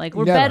on that. Like,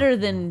 we're better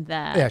than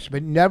that. Yes,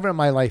 but never in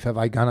my life have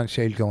I gone on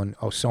stage going,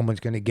 oh,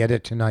 someone's going to get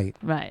it tonight.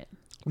 Right.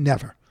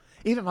 Never.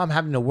 Even if I'm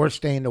having the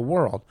worst day in the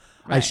world,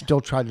 I still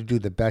try to do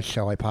the best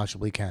show I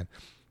possibly can.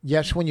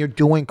 Yes, when you're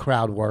doing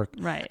crowd work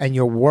and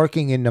you're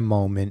working in the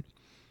moment,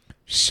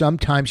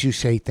 sometimes you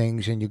say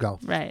things and you go,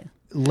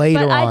 later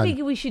on. But I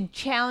think we should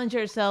challenge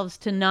ourselves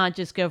to not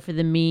just go for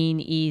the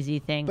mean, easy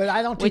thing. But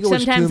I don't think it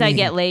was sometimes too I mean.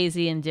 get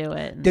lazy and do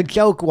it. The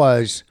joke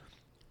was...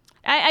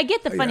 I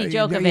get the funny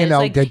joke of it. You know,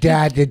 like, the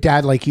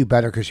dad liked you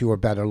better because you were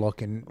better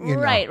looking. You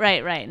know. Right.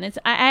 And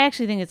I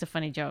actually think it's a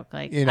funny joke.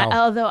 Like,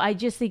 although I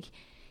just think...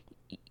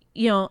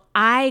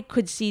 I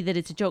could see that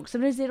it's a joke.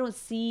 Sometimes they don't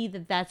see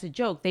that that's a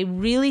joke. They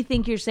really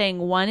think you're saying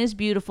one is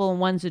beautiful and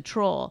one's a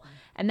troll.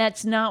 And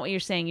that's not what you're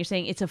saying. You're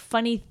saying it's a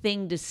funny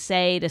thing to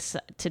say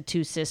to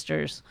two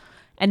sisters,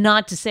 and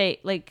not to say,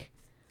 like,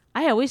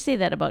 I always say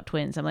that about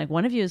twins. I'm like,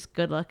 one of you is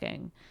good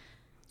looking.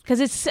 Because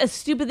it's a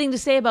stupid thing to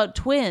say about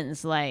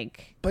twins.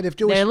 Like, but if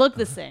they look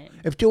the same.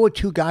 If there were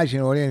two guys in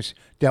the audience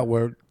that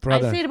were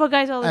brothers. I say it about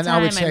guys all the time.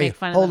 I would say, make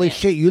fun of them. holy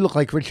shit, you look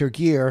like Richard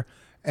Gere.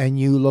 And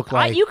you look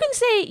like... You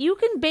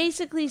can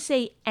basically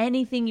say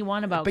anything you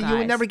want about guys. But you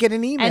would never get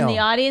an email. And the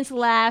audience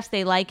laughs,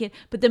 they like it.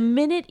 But the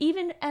minute,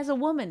 even as a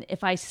woman,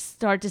 if I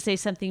start to say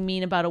something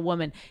mean about a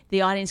woman, the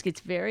audience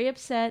gets very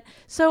upset.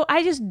 So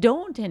I just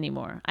don't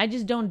anymore. I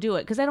just don't do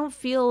it because I don't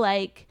feel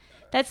like...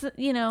 That's, if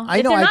they're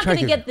not going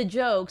to get the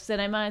jokes, then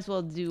I might as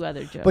well do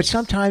other jokes. But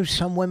sometimes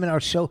some women are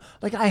so...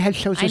 Like, I had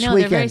shows this weekend.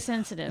 weekend. They're very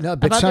sensitive no,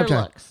 but about sometimes,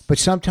 their looks. But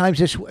sometimes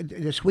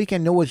this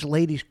weekend, there was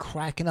ladies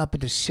cracking up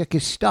at the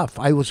sickest stuff.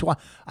 I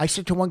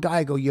said to one guy,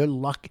 I go, you're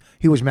lucky.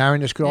 He was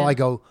marrying this girl. Yeah. I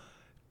go,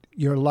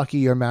 you're lucky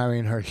you're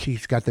marrying her.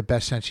 She's got the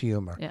best sense of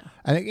humor. Yeah.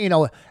 And,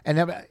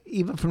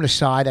 even from the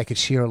side, I could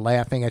see her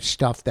laughing at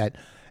stuff that...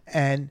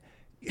 And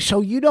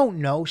so you don't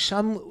know.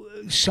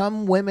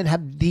 Some women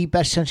have the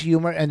best sense of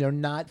humor and they're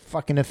not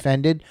fucking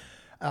offended.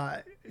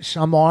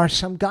 Some are.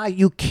 Some guy,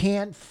 you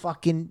can't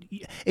fucking...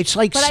 It's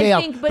like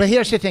sale. But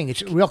here's the thing.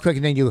 It's real quick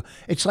and then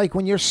it's like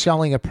when you're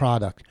selling a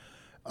product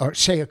or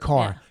say a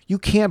car. Yeah. You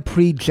can't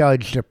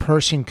prejudge the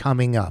person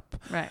coming up.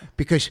 Right.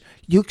 Because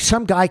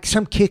some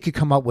kid could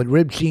come up with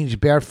ripped jeans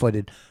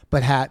barefooted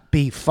but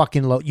be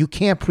fucking low. You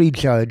can't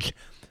prejudge...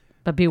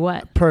 But be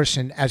what?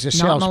 ...person as a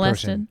salesperson. Not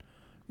molested?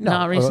 No,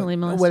 not recently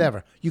molested?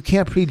 Whatever. You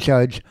can't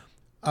prejudge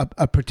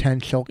a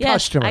potential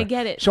customer. I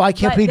get it. So I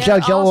can't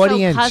prejudge the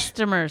audience.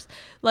 Customers.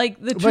 Like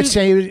the truth. But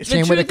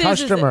same with a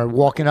customer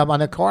walking up on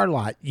a car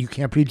lot. You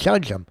can't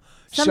prejudge them.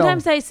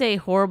 Sometimes I say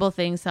horrible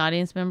things to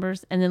audience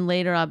members, and then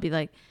later I'll be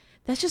like,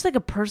 that's just like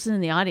a person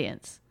in the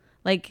audience.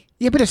 Like,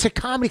 yeah, but it's a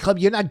comedy club.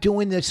 You're not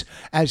doing this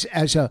as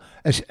a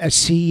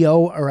CEO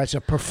or as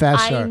a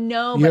professor. I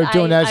know, you're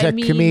doing it as a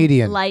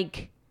comedian.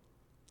 Like,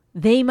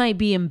 they might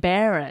be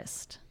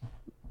embarrassed.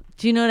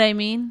 Do you know what I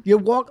mean? You're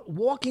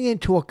walking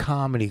into a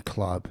comedy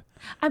club.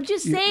 I'm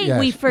just saying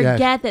we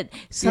forget that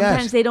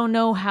sometimes they don't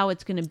know how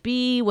it's going to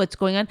be, what's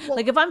going on. Well,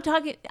 like if I'm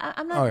talking,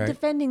 I'm not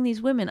defending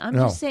these women. I'm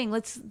just saying,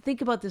 let's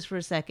think about this for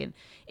a second.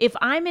 If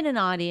I'm in an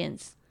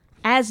audience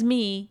as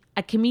me,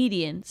 a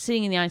comedian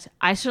sitting in the audience,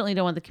 I certainly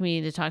don't want the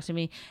comedian to talk to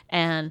me,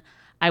 and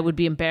I would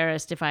be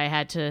embarrassed if I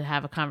had to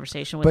have a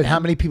conversation with them. But how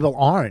many people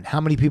aren't? How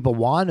many people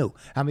want to?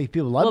 How many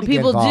people love to get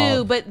involved?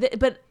 Well, people do,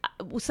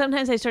 but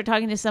sometimes I start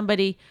talking to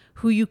somebody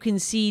who you can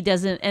see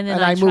doesn't, and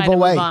then I move try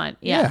away. to move on.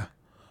 Yeah,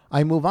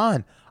 I move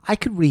on. I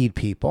could read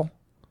people.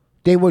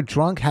 They were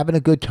drunk, having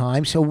a good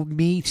time. So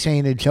me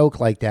saying a joke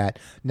like that,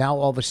 now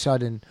all of a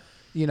sudden,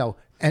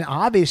 and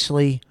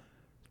obviously...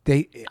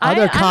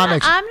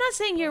 comics. I'm not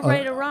saying you're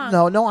right or wrong.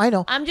 No, I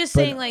know. I'm just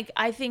saying, like,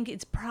 I think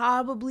it's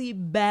probably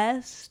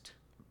best.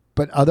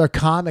 But other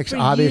comics,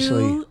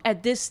 obviously, you,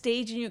 at this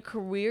stage in your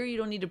career, you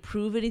don't need to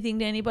prove anything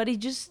to anybody.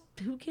 Just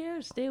who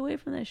cares? Stay away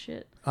from that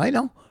shit. I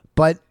know,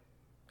 but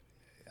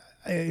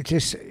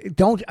just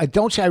don't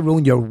say I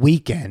ruined your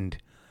weekend.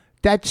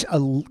 That's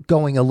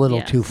going a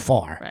little too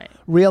far. Right?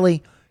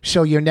 Really.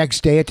 So your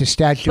next day at the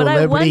Statue of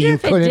Liberty, you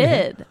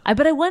couldn't.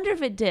 But I wonder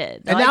if it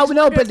did. And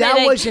but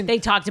that wasn't. They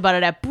talked about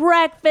it at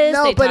breakfast.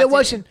 No, but it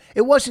wasn't.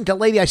 It wasn't the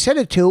lady I said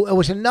it to. It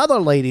was another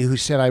lady who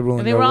said I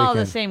ruined. They were all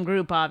weekend. the same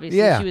group, obviously.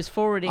 Yeah, she was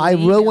forwarding. I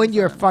ruined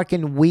your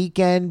fucking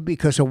weekend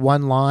because of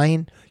one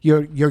line.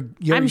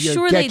 I'm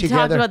sure they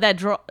talked about that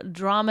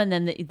drama, and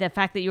then the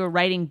fact that you were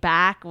writing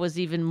back was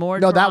even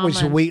more. No, drama. that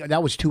was a week.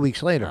 That was 2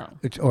 weeks later,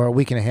 or a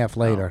week and a half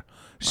later. Oh.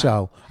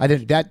 So I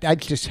didn't. That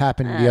just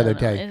happened the other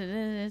day.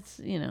 It's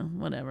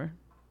whatever.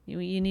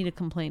 You need a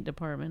complaint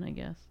department, I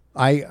guess.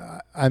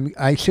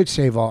 I should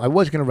save all. I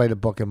was going to write a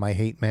book in my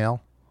hate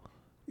mail.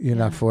 You're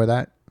not for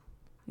that?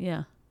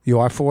 Yeah. You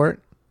are for it?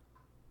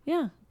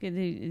 Yeah. You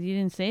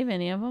didn't save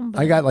any of them.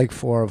 But... I got like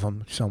 4 of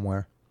them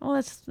somewhere. Well,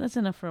 that's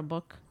enough for a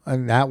book.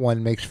 And that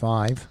one makes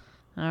 5.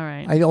 All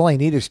right. All I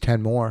need is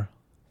 10 more.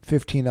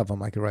 15 of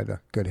them. I could write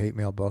a good hate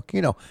mail book.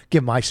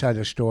 Give my side of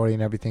the story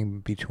and everything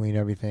between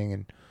everything,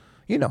 and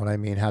you know what I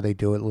mean. How they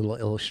do it, a little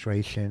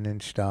illustration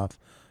and stuff,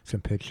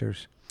 some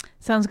pictures.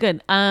 Sounds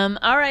good. All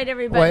right,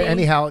 everybody. Well,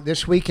 anyhow,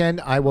 this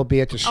weekend I will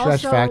be at the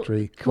Stress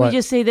Factory. Can we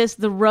just say this?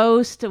 The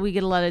roast. We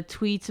get a lot of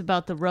tweets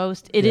about the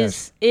roast. It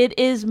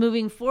is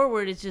moving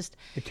forward. It's just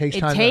it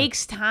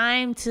takes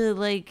time to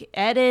like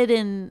edit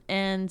and.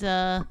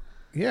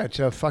 Yeah, it's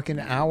a fucking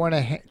hour and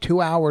a half,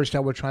 2 hours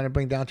that we're trying to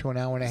bring down to an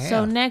hour and a half.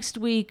 So next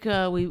week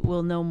we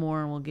will know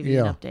more and we'll give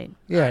you an update.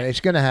 Yeah, it's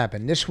going to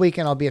happen. This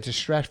weekend I'll be at the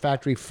Stress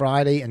Factory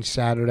Friday and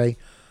Saturday.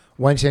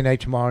 Wednesday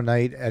night, tomorrow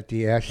night at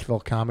the Asheville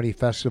Comedy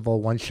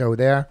Festival. 1 show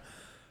there.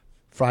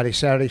 Friday,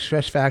 Saturday,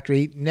 Stress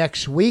Factory.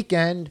 Next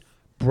weekend,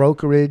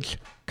 Brokerage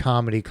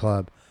Comedy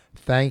Club.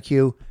 Thank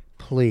you.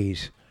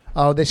 Please.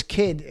 Oh, this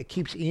kid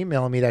keeps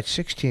emailing me, that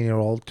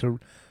 16-year-old,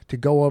 to to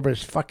go over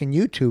his fucking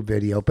YouTube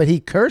video, but he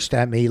cursed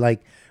at me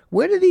like,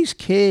 where do these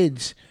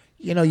kids,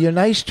 you're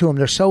nice to them.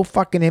 They're so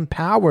fucking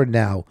empowered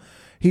now.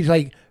 He's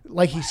like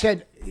he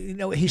said,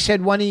 he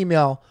said one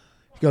email,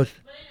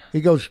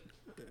 he goes,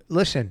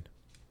 listen,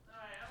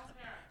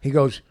 he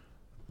goes,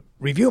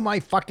 review my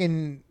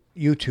fucking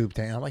YouTube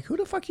thing. I'm like, who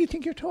the fuck you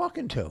think you're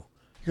talking to?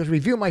 He goes,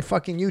 review my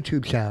fucking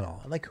YouTube channel.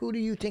 I'm like, who do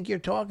you think you're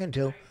talking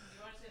to?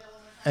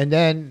 And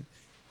then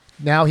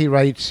now he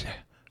writes,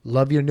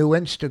 love your new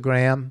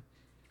Instagram.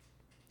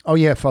 Oh,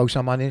 yeah, folks,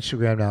 I'm on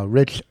Instagram now,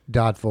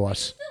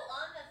 rich.voss.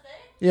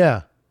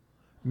 Yeah.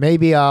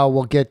 Maybe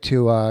we'll get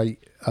to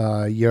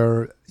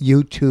your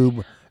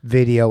YouTube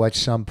video at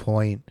some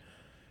point.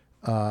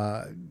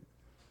 A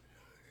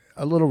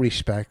little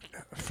respect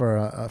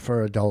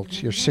for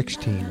adults. You're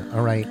 16,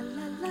 all right?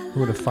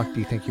 Who the fuck do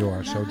you think you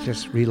are? So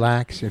just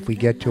relax. If we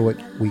get to it,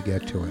 we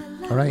get to it.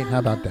 All right? How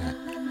about that?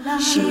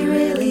 She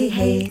really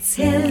hates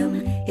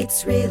him.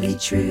 It's really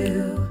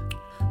true.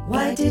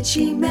 Why did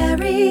she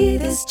marry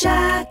this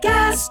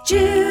jackass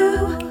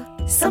Jew?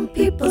 Some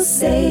people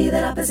say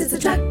that opposites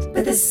attract,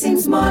 but this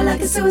seems more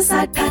like a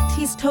suicide pact.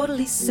 He's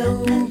totally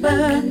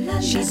sober,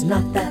 she's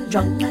not that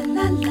drunk.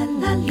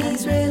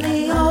 He's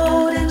really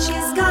old and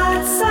she's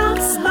got some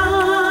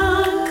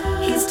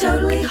spunk. He's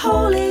totally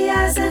holy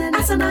as an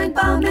asinine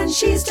bomb, and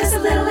she's just a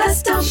little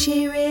less dumb.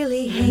 She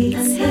really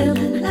hates him,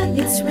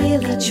 it's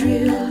really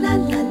true.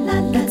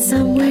 But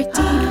somewhere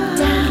deep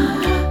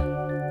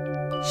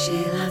down, she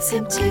loves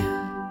him too.